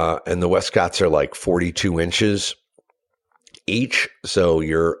 And the Westcotts are like 42 inches each. So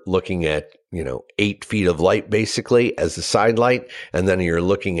you're looking at, 8 feet of light basically as the side light. And then you're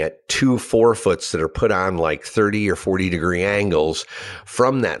looking at 2 4-foots that are put on like 30 or 40 degree angles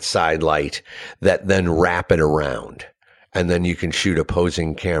from that side light that then wrap it around. And then you can shoot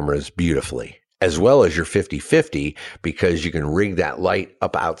opposing cameras beautifully, as well as your 50-50, because you can rig that light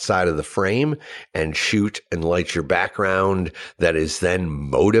up outside of the frame and shoot and light your background that is then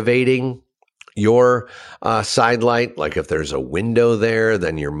motivating your side light. Like if there's a window there,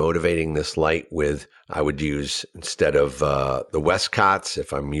 then you're motivating this light with, I would use, instead of the Westcotts,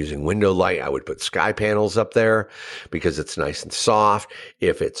 if I'm using window light, I would put sky panels up there because it's nice and soft.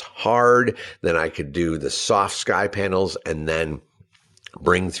 If it's hard, then I could do the soft sky panels and then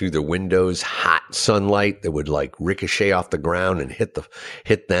bring through the windows hot sunlight that would like ricochet off the ground and hit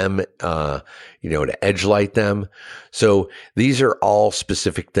them, to edge light them. So these are all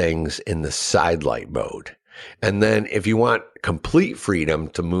specific things in the side light mode. And then if you want complete freedom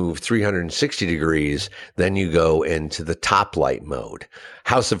to move 360 degrees, then you go into the top light mode.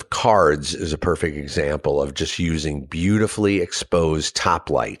 House of Cards is a perfect example of just using beautifully exposed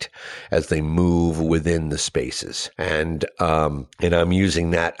top light as they move within the spaces. And I'm using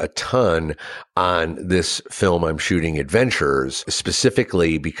that a ton on this film I'm shooting, Adventurers,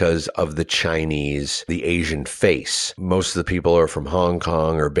 specifically because of the Asian face. Most of the people are from Hong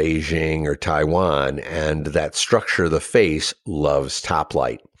Kong or Beijing or Taiwan, and that structure of the face loves top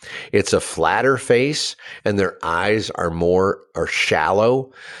light. It's a flatter face and their eyes are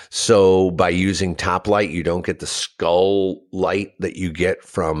shallow. So by using top light, you don't get the skull light that you get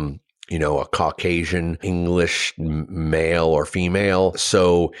from a Caucasian English male or female.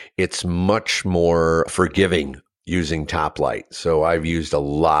 So it's much more forgiving using top light. So I've used a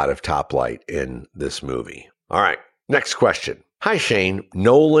lot of top light in this movie. All right, next question. Hi, Shane.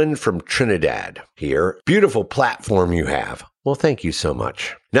 Nolan from Trinidad here. Beautiful platform you have. Well, thank you so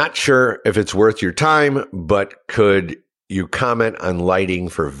much. Not sure if it's worth your time, but could you comment on lighting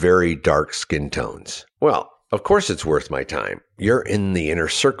for very dark skin tones? Well, of course it's worth my time. You're in the inner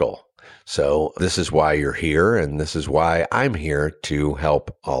circle. So this is why you're here, and this is why I'm here to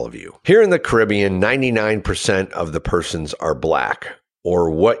help all of you. Here in the Caribbean, 99% of the persons are black,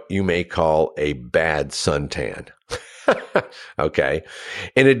 or what you may call a bad suntan. Okay.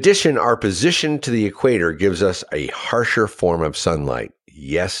 In addition, our position to the equator gives us a harsher form of sunlight.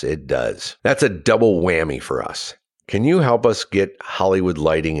 Yes, it does. That's a double whammy for us. Can you help us get Hollywood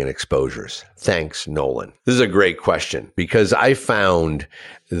lighting and exposures? Thanks, Nolan. This is a great question because I found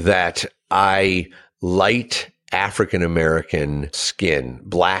that I light African American skin,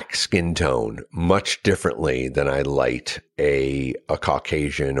 black skin tone, much differently than I light a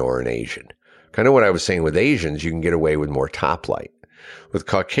Caucasian or an Asian. Kind of what I was saying with Asians, you can get away with more top light. With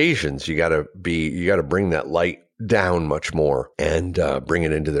Caucasians, you got to bring that light down much more and bring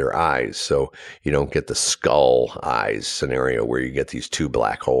it into their eyes so you don't get the skull eyes scenario where you get these two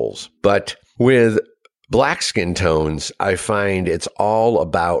black holes. But with black skin tones, I find it's all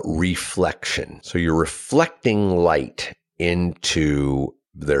about reflection. So you're reflecting light into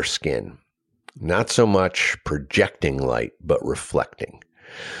their skin. Not so much projecting light, but reflecting.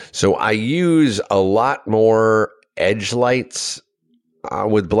 So I use a lot more edge lights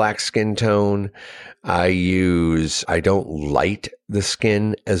with black skin tone. I don't light the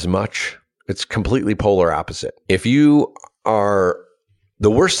skin as much. It's completely polar opposite. The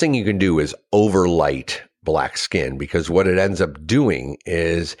worst thing you can do is overlight black skin, because what it ends up doing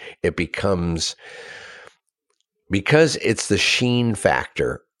is because it's the sheen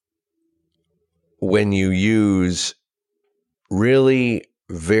factor. When you use really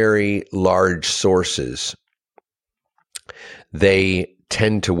very large sources, they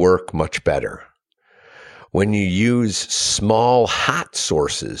tend to work much better. When you use small hot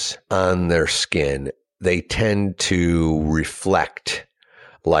sources on their skin, they tend to reflect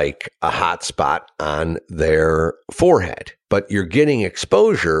like a hot spot on their forehead. But you're getting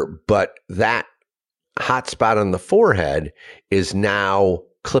exposure, but that hot spot on the forehead is now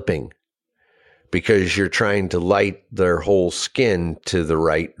clipping because you're trying to light their whole skin to the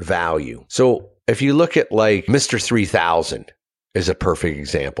right value. So if you look at like Mr. 3000 is a perfect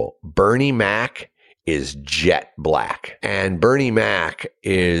example. Bernie Mac is jet black. And Bernie Mac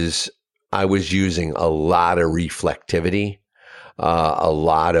I was using a lot of reflectivity, a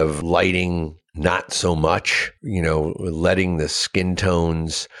lot of lighting, not so much, letting the skin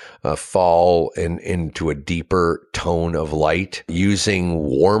tones fall into a deeper tone of light, using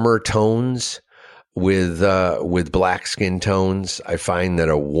warmer tones with black skin tones. I find that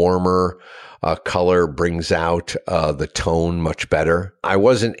a warmer color brings out the tone much better. I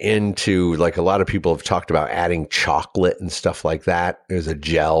wasn't into, like a lot of people have talked about, adding chocolate and stuff like that. There's a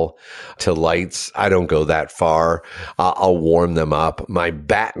gel to lights. I don't go that far. I'll warm them up. My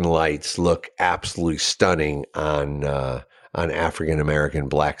batten lights look absolutely stunning on African American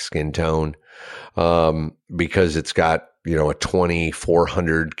black skin tone because it's got a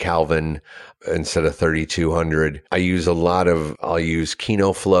 2400 Kelvin instead of 3200. I'll use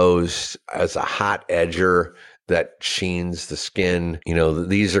Kino Flows as a hot edger that sheens the skin.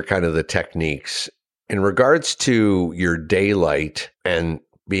 These are kind of the techniques. In regards to your daylight and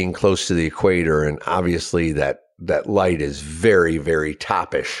being close to the equator, and obviously that light is very, very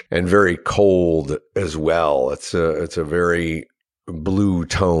topish and very cold as well. It's a very blue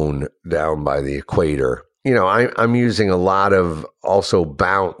tone down by the equator. I'm using a lot of also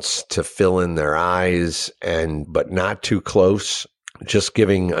bounce to fill in their eyes, but not too close, just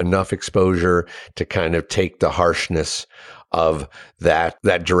giving enough exposure to kind of take the harshness of that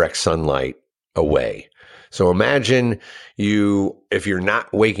direct sunlight away. So imagine if you're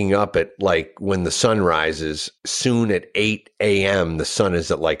not waking up at like when the sun rises, soon at 8 a.m., the sun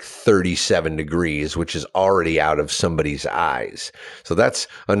is at like 37 degrees, which is already out of somebody's eyes. So that's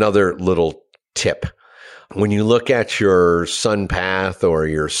another little tip. When you look at your SunPath or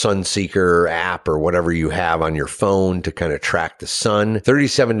your Sunseeker app or whatever you have on your phone to kind of track the sun,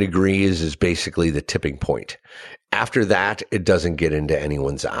 37 degrees is basically the tipping point. After that, it doesn't get into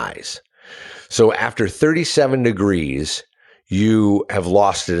anyone's eyes. So after 37 degrees, you have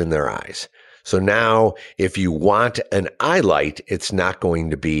lost it in their eyes. So now if you want an eye light, it's not going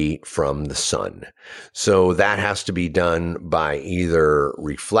to be from the sun. So that has to be done by either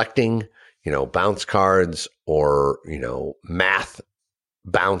reflecting, bounce cards or, math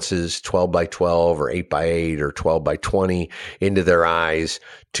bounces 12 by 12 or 8 by 8 or 12 by 20 into their eyes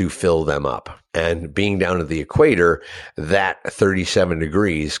to fill them up. And being down at the equator, that 37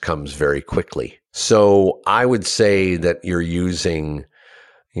 degrees comes very quickly. So I would say that you're using,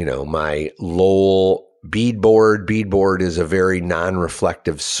 my Lowell beadboard. Beadboard is a very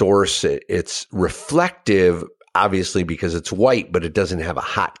non-reflective source. It's reflective, obviously, because it's white, but it doesn't have a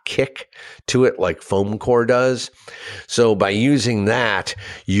hot kick to it like foam core does. So by using that,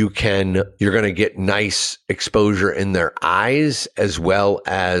 you're going to get nice exposure in their eyes, as well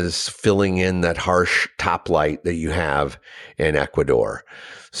as filling in that harsh top light that you have in Ecuador.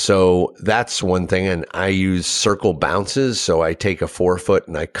 So that's one thing. And I use circle bounces. So I take a 4-foot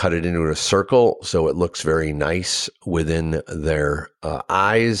and I cut it into a circle. So it looks very nice within their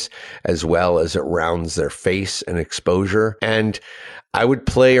eyes, as well as it rounds their face and exposure. And I would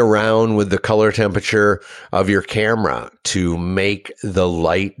play around with the color temperature of your camera to make the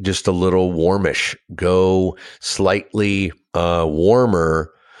light just a little warmish, go slightly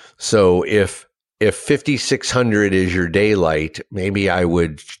warmer. So if 5600 is your daylight, maybe I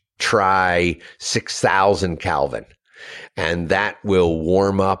would try 6000 Kelvin. And that will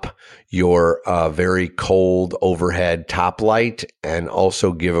warm up your very cold overhead top light and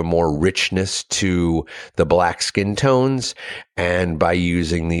also give a more richness to the black skin tones. And by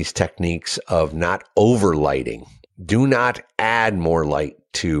using these techniques of not overlighting, do not add more light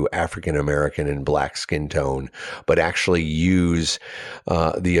to African American and black skin tone, but actually use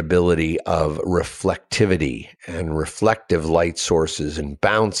the ability of reflectivity and reflective light sources and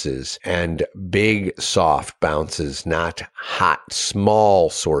bounces and big soft bounces, not hot small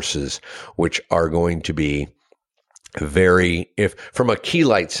sources, which are going to be from a key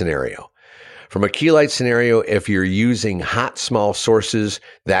light scenario, if you're using hot small sources,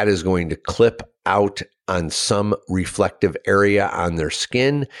 that is going to clip out on some reflective area on their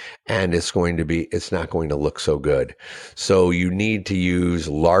skin, and it's not going to look so good. So you need to use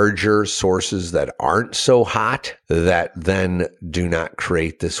larger sources that aren't so hot, that then do not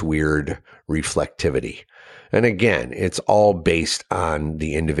create this weird reflectivity. And again, it's all based on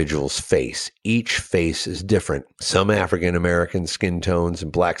the individual's face. Each face is different. Some African American skin tones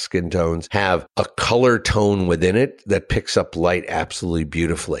and black skin tones have a color tone within it that picks up light absolutely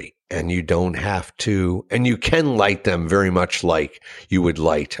beautifully. And you don't have to, and you can light them very much like you would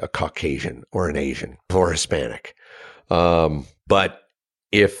light a Caucasian or an Asian or Hispanic. But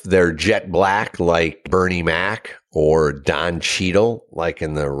if they're jet black like Bernie Mac or Don Cheadle, like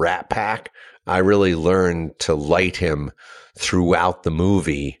in the Rat Pack, I really learned to light him throughout the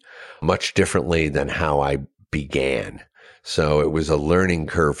movie much differently than how I began. So it was a learning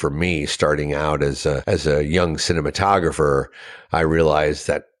curve for me starting out as a young cinematographer. I realized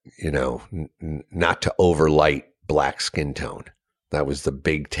that, not to overlight black skin tone. That was the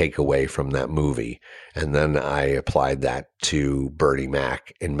big takeaway from that movie. And then I applied that to Bernie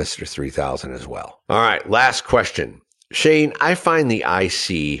Mac in Mr. 3000 as well. All right, last question. Shane, I find the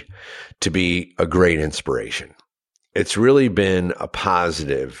IC to be a great inspiration. It's really been a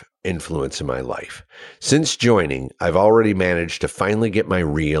positive influence in my life. Since joining, I've already managed to finally get my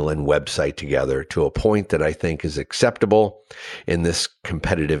reel and website together to a point that I think is acceptable in this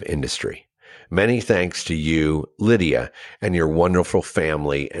competitive industry. Many thanks to you, Lydia, and your wonderful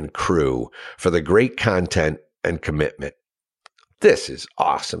family and crew for the great content and commitment. This is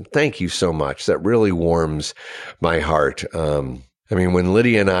awesome. Thank you so much. That really warms my heart. When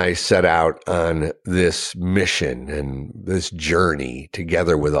Lydia and I set out on this mission and this journey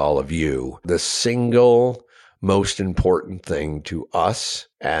together with all of you, the single most important thing to us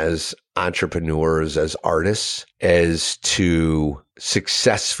as entrepreneurs, as artists, is to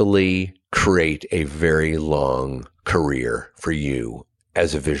successfully create a very long career for you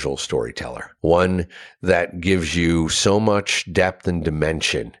as a visual storyteller. One that gives you so much depth and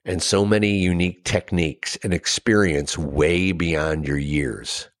dimension and so many unique techniques and experience way beyond your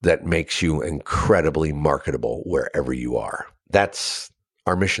years that makes you incredibly marketable wherever you are. That's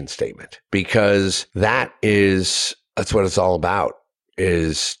our mission statement, because that's what it's all about,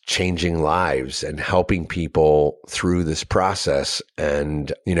 is changing lives and helping people through this process.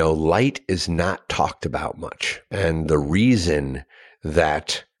 And, light is not talked about much. And the reason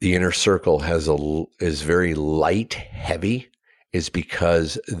that the inner circle is very light heavy is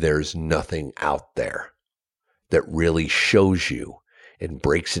because there's nothing out there that really shows you and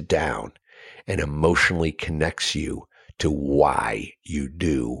breaks it down and emotionally connects you to why you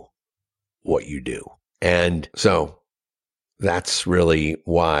do what you do. And so that's really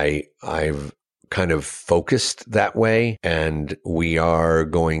why I've kind of focused that way. And we are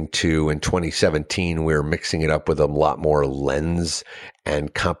going to, in 2017, we're mixing it up with a lot more lens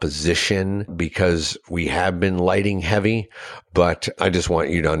and composition because we have been lighting heavy. But I just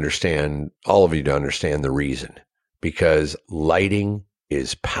want you to understand, all of you to understand the reason, because lighting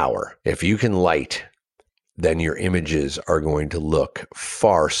is power. If you can light, then your images are going to look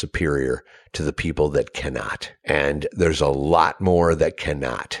far superior to the people that cannot. And there's a lot more that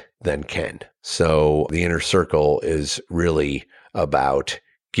cannot than can. So the inner circle is really about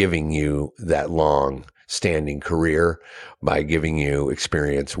giving you that long standing career by giving you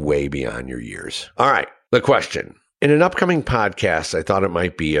experience way beyond your years. All right, the question. In an upcoming podcast, I thought it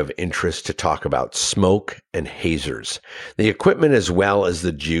might be of interest to talk about smoke and hazers, the equipment as well as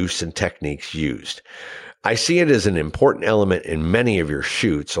the juice and techniques used. I see it as an important element in many of your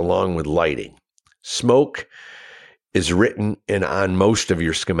shoots along with lighting. Smoke is written in on most of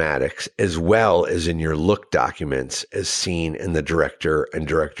your schematics as well as in your look documents as seen in the director and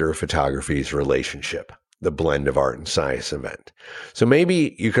director of photography's relationship, the blend of art and science event. So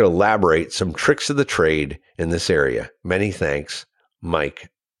maybe you could elaborate some tricks of the trade in this area. Many thanks,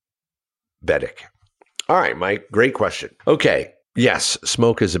 Mike Bedick. All right, Mike, great question. Okay, yes,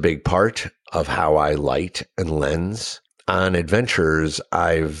 smoke is a big part of how I light and lens. On adventures,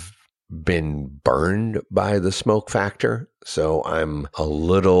 I've been burned by the smoke factor, so I'm a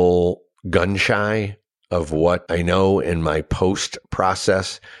little gun shy of what I know in my post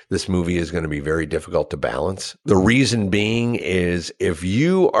process. This movie is going to be very difficult to balance. The reason being is if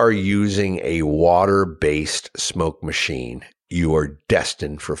you are using a water-based smoke machine, you are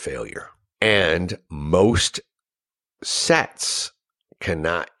destined for failure. And most sets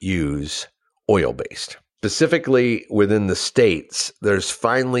cannot use oil-based. Specifically within the States, there's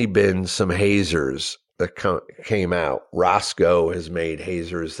finally been some hazers that came out. Roscoe has made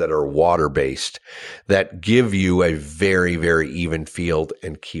hazers that are water-based that give you a very, very even field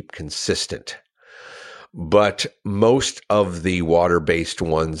and keep consistent. But most of the water-based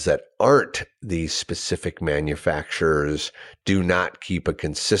ones that aren't these specific manufacturers do not keep a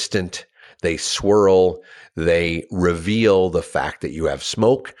consistent. They swirl, they reveal the fact that you have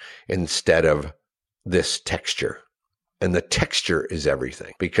smoke instead of this texture. And the texture is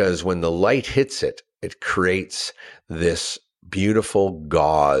everything, because when the light hits it, it creates this beautiful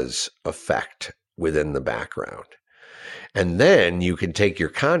gauze effect within the background. And then you can take your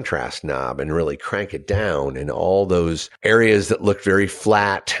contrast knob and really crank it down, and all those areas that look very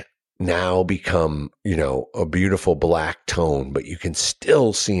flat now become, a beautiful black tone, but you can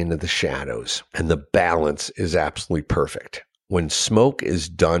still see into the shadows, and the balance is absolutely perfect. When smoke is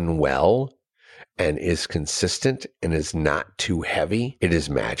done well and is consistent and is not too heavy, it is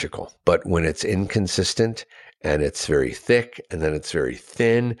magical. But when it's inconsistent and it's very thick and then it's very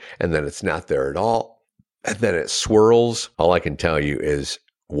thin and then it's not there at all and then it swirls, all I can tell you is,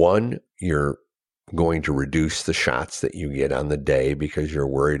 one, you're going to reduce the shots that you get on the day because you're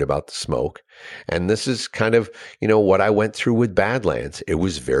worried about the smoke. And this is kind of, what I went through with Badlands. It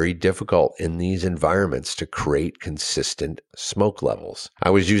was very difficult in these environments to create consistent smoke levels. I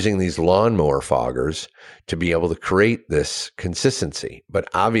was using these lawnmower foggers to be able to create this consistency, but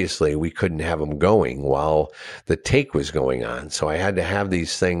obviously we couldn't have them going while the take was going on. So I had to have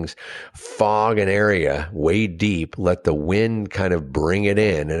these things fog an area way deep, let the wind kind of bring it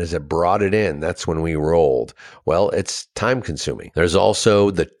in. And as it brought it in, that's when we rolled. Well, it's time consuming. There's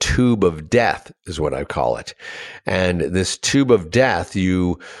also the tube of death is what I call it. And this tube of death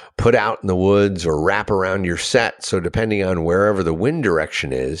you put out in the woods or wrap around your set. So depending on wherever the wind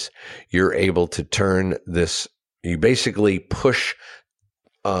direction is, you're able to turn this, you basically push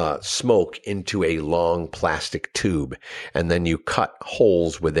smoke into a long plastic tube, and then you cut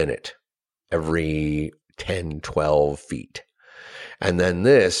holes within it every 10, 12 feet. And then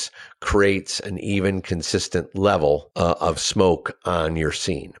this creates an even, consistent level of smoke on your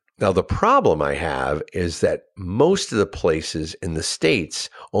scene. Now, the problem I have is that most of the places in the States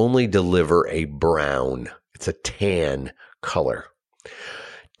only deliver a brown. It's a tan color.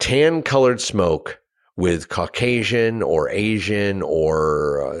 Tan colored smoke with Caucasian or Asian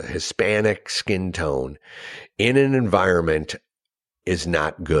or Hispanic skin tone in an environment is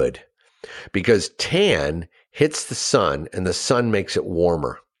not good, because tan hits the sun and the sun makes it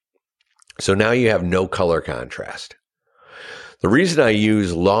warmer. So now you have no color contrast. The reason I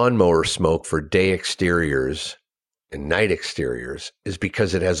use lawnmower smoke for day exteriors and night exteriors is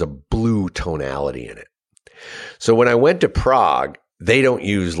because it has a blue tonality in it. So when I went to Prague, they don't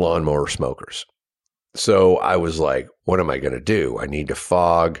use lawnmower smokers. So I was like, what am I going to do? I need to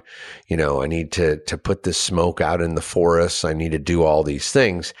fog, I need to put this smoke out in the forest. I need to do all these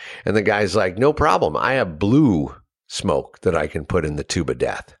things. And the guy's like, no problem. I have blue smoke that I can put in the tube of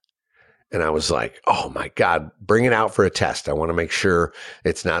death. And I was like, oh my God, bring it out for a test. I want to make sure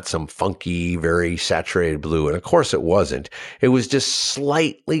it's not some funky, very saturated blue. And of course it wasn't. It was just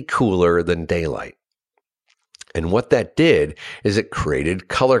slightly cooler than daylight. And what that did is it created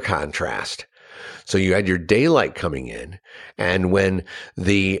color contrast. So you had your daylight coming in, and when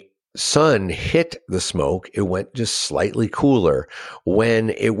the sun hit the smoke, it went just slightly cooler.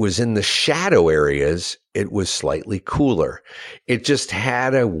 When it was in the shadow areas, it was slightly cooler. It just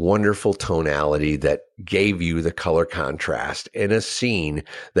had a wonderful tonality that gave you the color contrast in a scene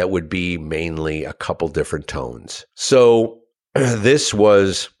that would be mainly a couple different tones. So this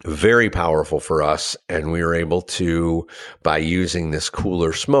was very powerful for us, and we were able to, by using this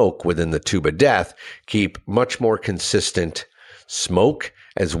cooler smoke within the tube of death, keep much more consistent smoke,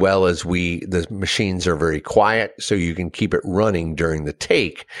 as well as the machines are very quiet, so you can keep it running during the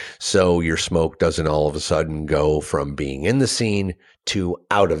take, so your smoke doesn't all of a sudden go from being in the scene to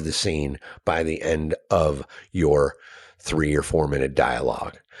out of the scene by the end of your 3 or 4 minute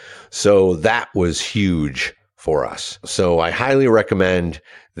dialogue. So that was huge for us. So I highly recommend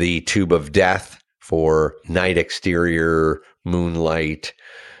the tube of death for night exterior, moonlight,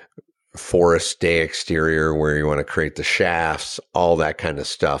 forest day exterior where you want to create the shafts, all that kind of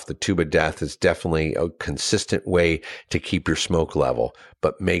stuff. The tube of death is definitely a consistent way to keep your smoke level,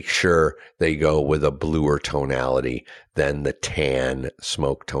 but make sure they go with a bluer tonality than the tan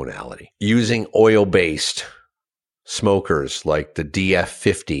smoke tonality. Using oil-based smokers like the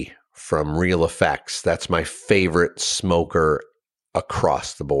DF50 from Real Effects. That's my favorite smoker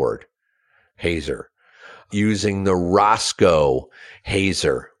across the board. Hazer. Using the Roscoe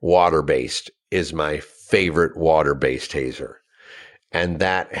Hazer, water-based, is my favorite water-based Hazer. And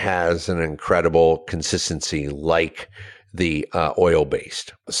that has an incredible consistency like the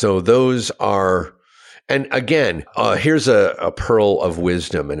oil-based. So those are, and again, here's a pearl of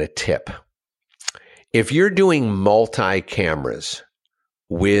wisdom and a tip. If you're doing multi-cameras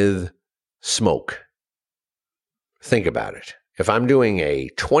with smoke, think about it. If I'm doing a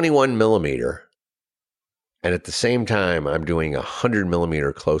 21 millimeter and at the same time I'm doing a 100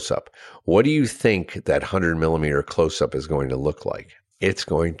 millimeter close-up, what do you think that 100 millimeter close-up is going to look like? It's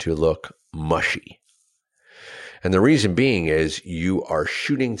going to look mushy. And the reason being is you are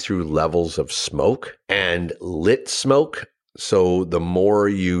shooting through levels of smoke and lit smoke. So the more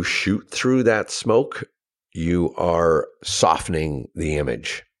you shoot through that smoke, you are softening the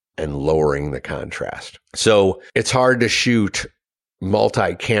image and lowering the contrast. So it's hard to shoot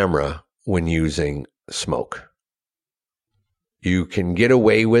multi-camera when using smoke. You can get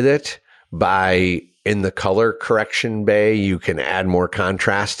away with it by, in the color correction bay, you can add more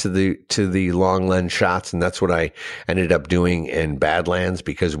contrast to the long lens shots, and that's what I ended up doing in Badlands,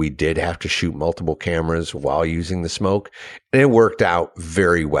 because we did have to shoot multiple cameras while using the smoke, and it worked out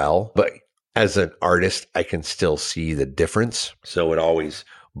very well. But as an artist, I can still see the difference, so it always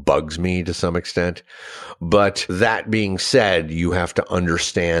bugs me to some extent. But that being said, you have to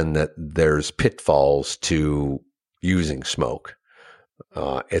understand that there's pitfalls to using smoke.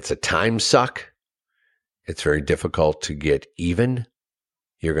 It's a time suck. It's very difficult to get even.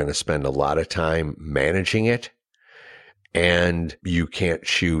 You're going to spend a lot of time managing it. And you can't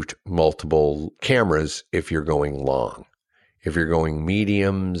shoot multiple cameras if you're going long. If you're going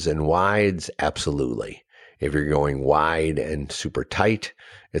mediums and wides, absolutely. If you're going wide and super tight,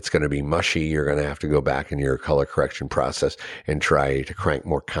 it's going to be mushy. You're going to have to go back in your color correction process and try to crank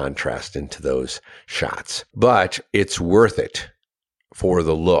more contrast into those shots. But it's worth it for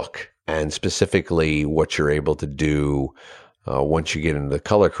the look, and specifically what you're able to do once you get into the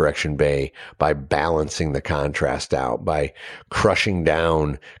color correction bay, by balancing the contrast out, by crushing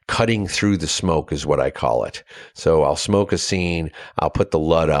down, cutting through the smoke is what I call it. So I'll smoke a scene, I'll put the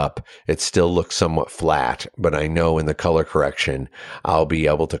LUT up, it still looks somewhat flat, but I know in the color correction, I'll be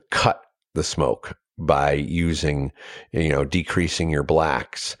able to cut the smoke by using, decreasing your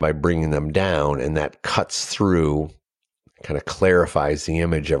blacks, by bringing them down, and that cuts through, kind of clarifies the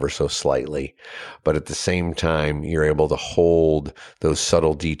image ever so slightly. But at the same time, you're able to hold those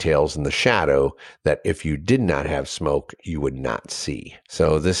subtle details in the shadow that if you did not have smoke, you would not see.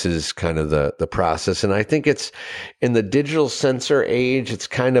 So this is kind of the process. And I think it's, in the digital sensor age, it's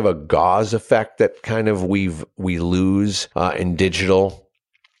kind of a gauze effect that kind of we lose in digital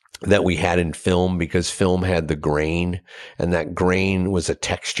that we had in film, because film had the grain, and that grain was a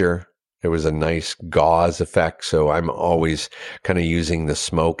texture. It was a nice gauze effect. So I'm always kind of using the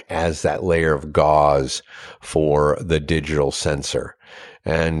smoke as that layer of gauze for the digital sensor.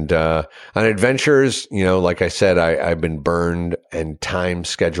 And on adventures, like I said, I've been burned, and time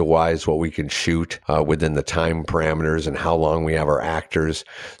schedule wise, what we can shoot within the time parameters and how long we have our actors.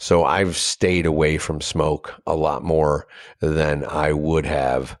 So I've stayed away from smoke a lot more than I would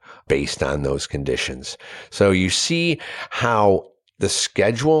have based on those conditions. So you see how the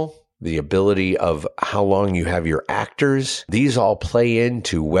schedule, the ability of how long you have your actors, these all play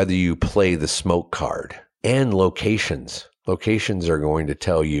into whether you play the smoke card. And locations. Locations are going to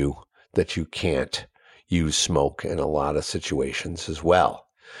tell you that you can't use smoke in a lot of situations as well.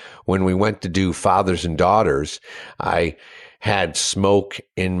 When we went to do Fathers and Daughters, I had smoke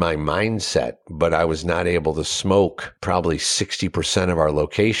in my mindset, but I was not able to smoke probably 60% of our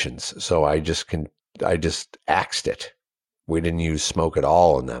locations. So I just axed it. We didn't use smoke at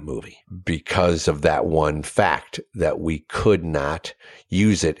all in that movie because of that one fact that we could not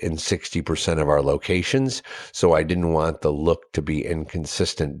use it in 60% of our locations. So I didn't want the look to be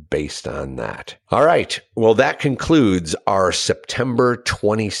inconsistent based on that. All right. Well, that concludes our September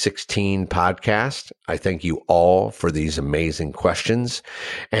 2016 podcast. I thank you all for these amazing questions.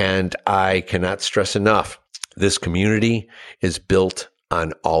 And I cannot stress enough, this community is built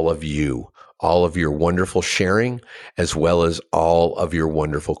on all of you. All of your wonderful sharing, as well as all of your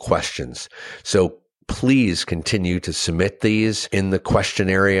wonderful questions. So please continue to submit these in the question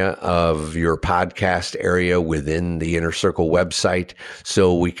area of your podcast area within the Inner Circle website,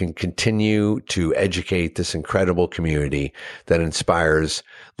 so we can continue to educate this incredible community that inspires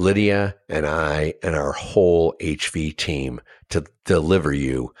Lydia and I and our whole HV team to deliver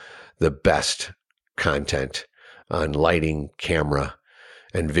you the best content on lighting, camera,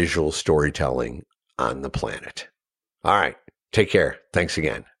 and visual storytelling on the planet. All right. Take care. Thanks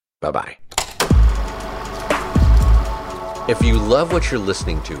again. Bye-bye. If you love what you're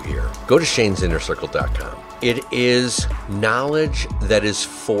listening to here, go to shanesinnercircle.com. It is knowledge that is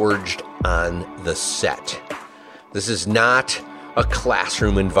forged on the set. This is not a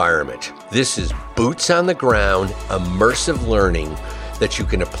classroom environment. This is boots on the ground, immersive learning that you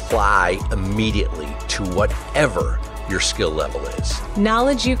can apply immediately to whatever your skill level is.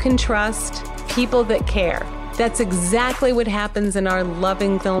 Knowledge you can trust, people that care. That's exactly what happens in our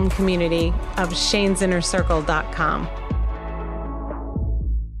loving film community of shanesinnercircle.com.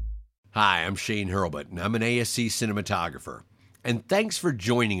 Hi, I'm Shane Hurlbut, and I'm an ASC cinematographer. And thanks for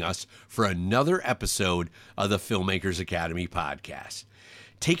joining us for another episode of the Filmmakers Academy podcast.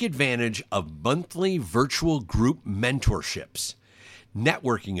 Take advantage of monthly virtual group mentorships,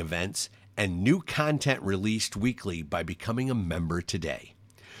 networking events, and new content released weekly by becoming a member today.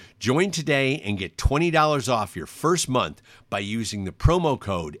 Join today and get $20 off your first month by using the promo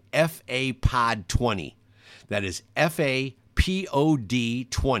code FAPOD20. That is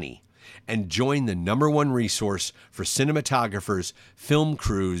FAPOD20. And join the #1 resource for cinematographers, film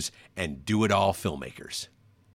crews, and do-it-all filmmakers.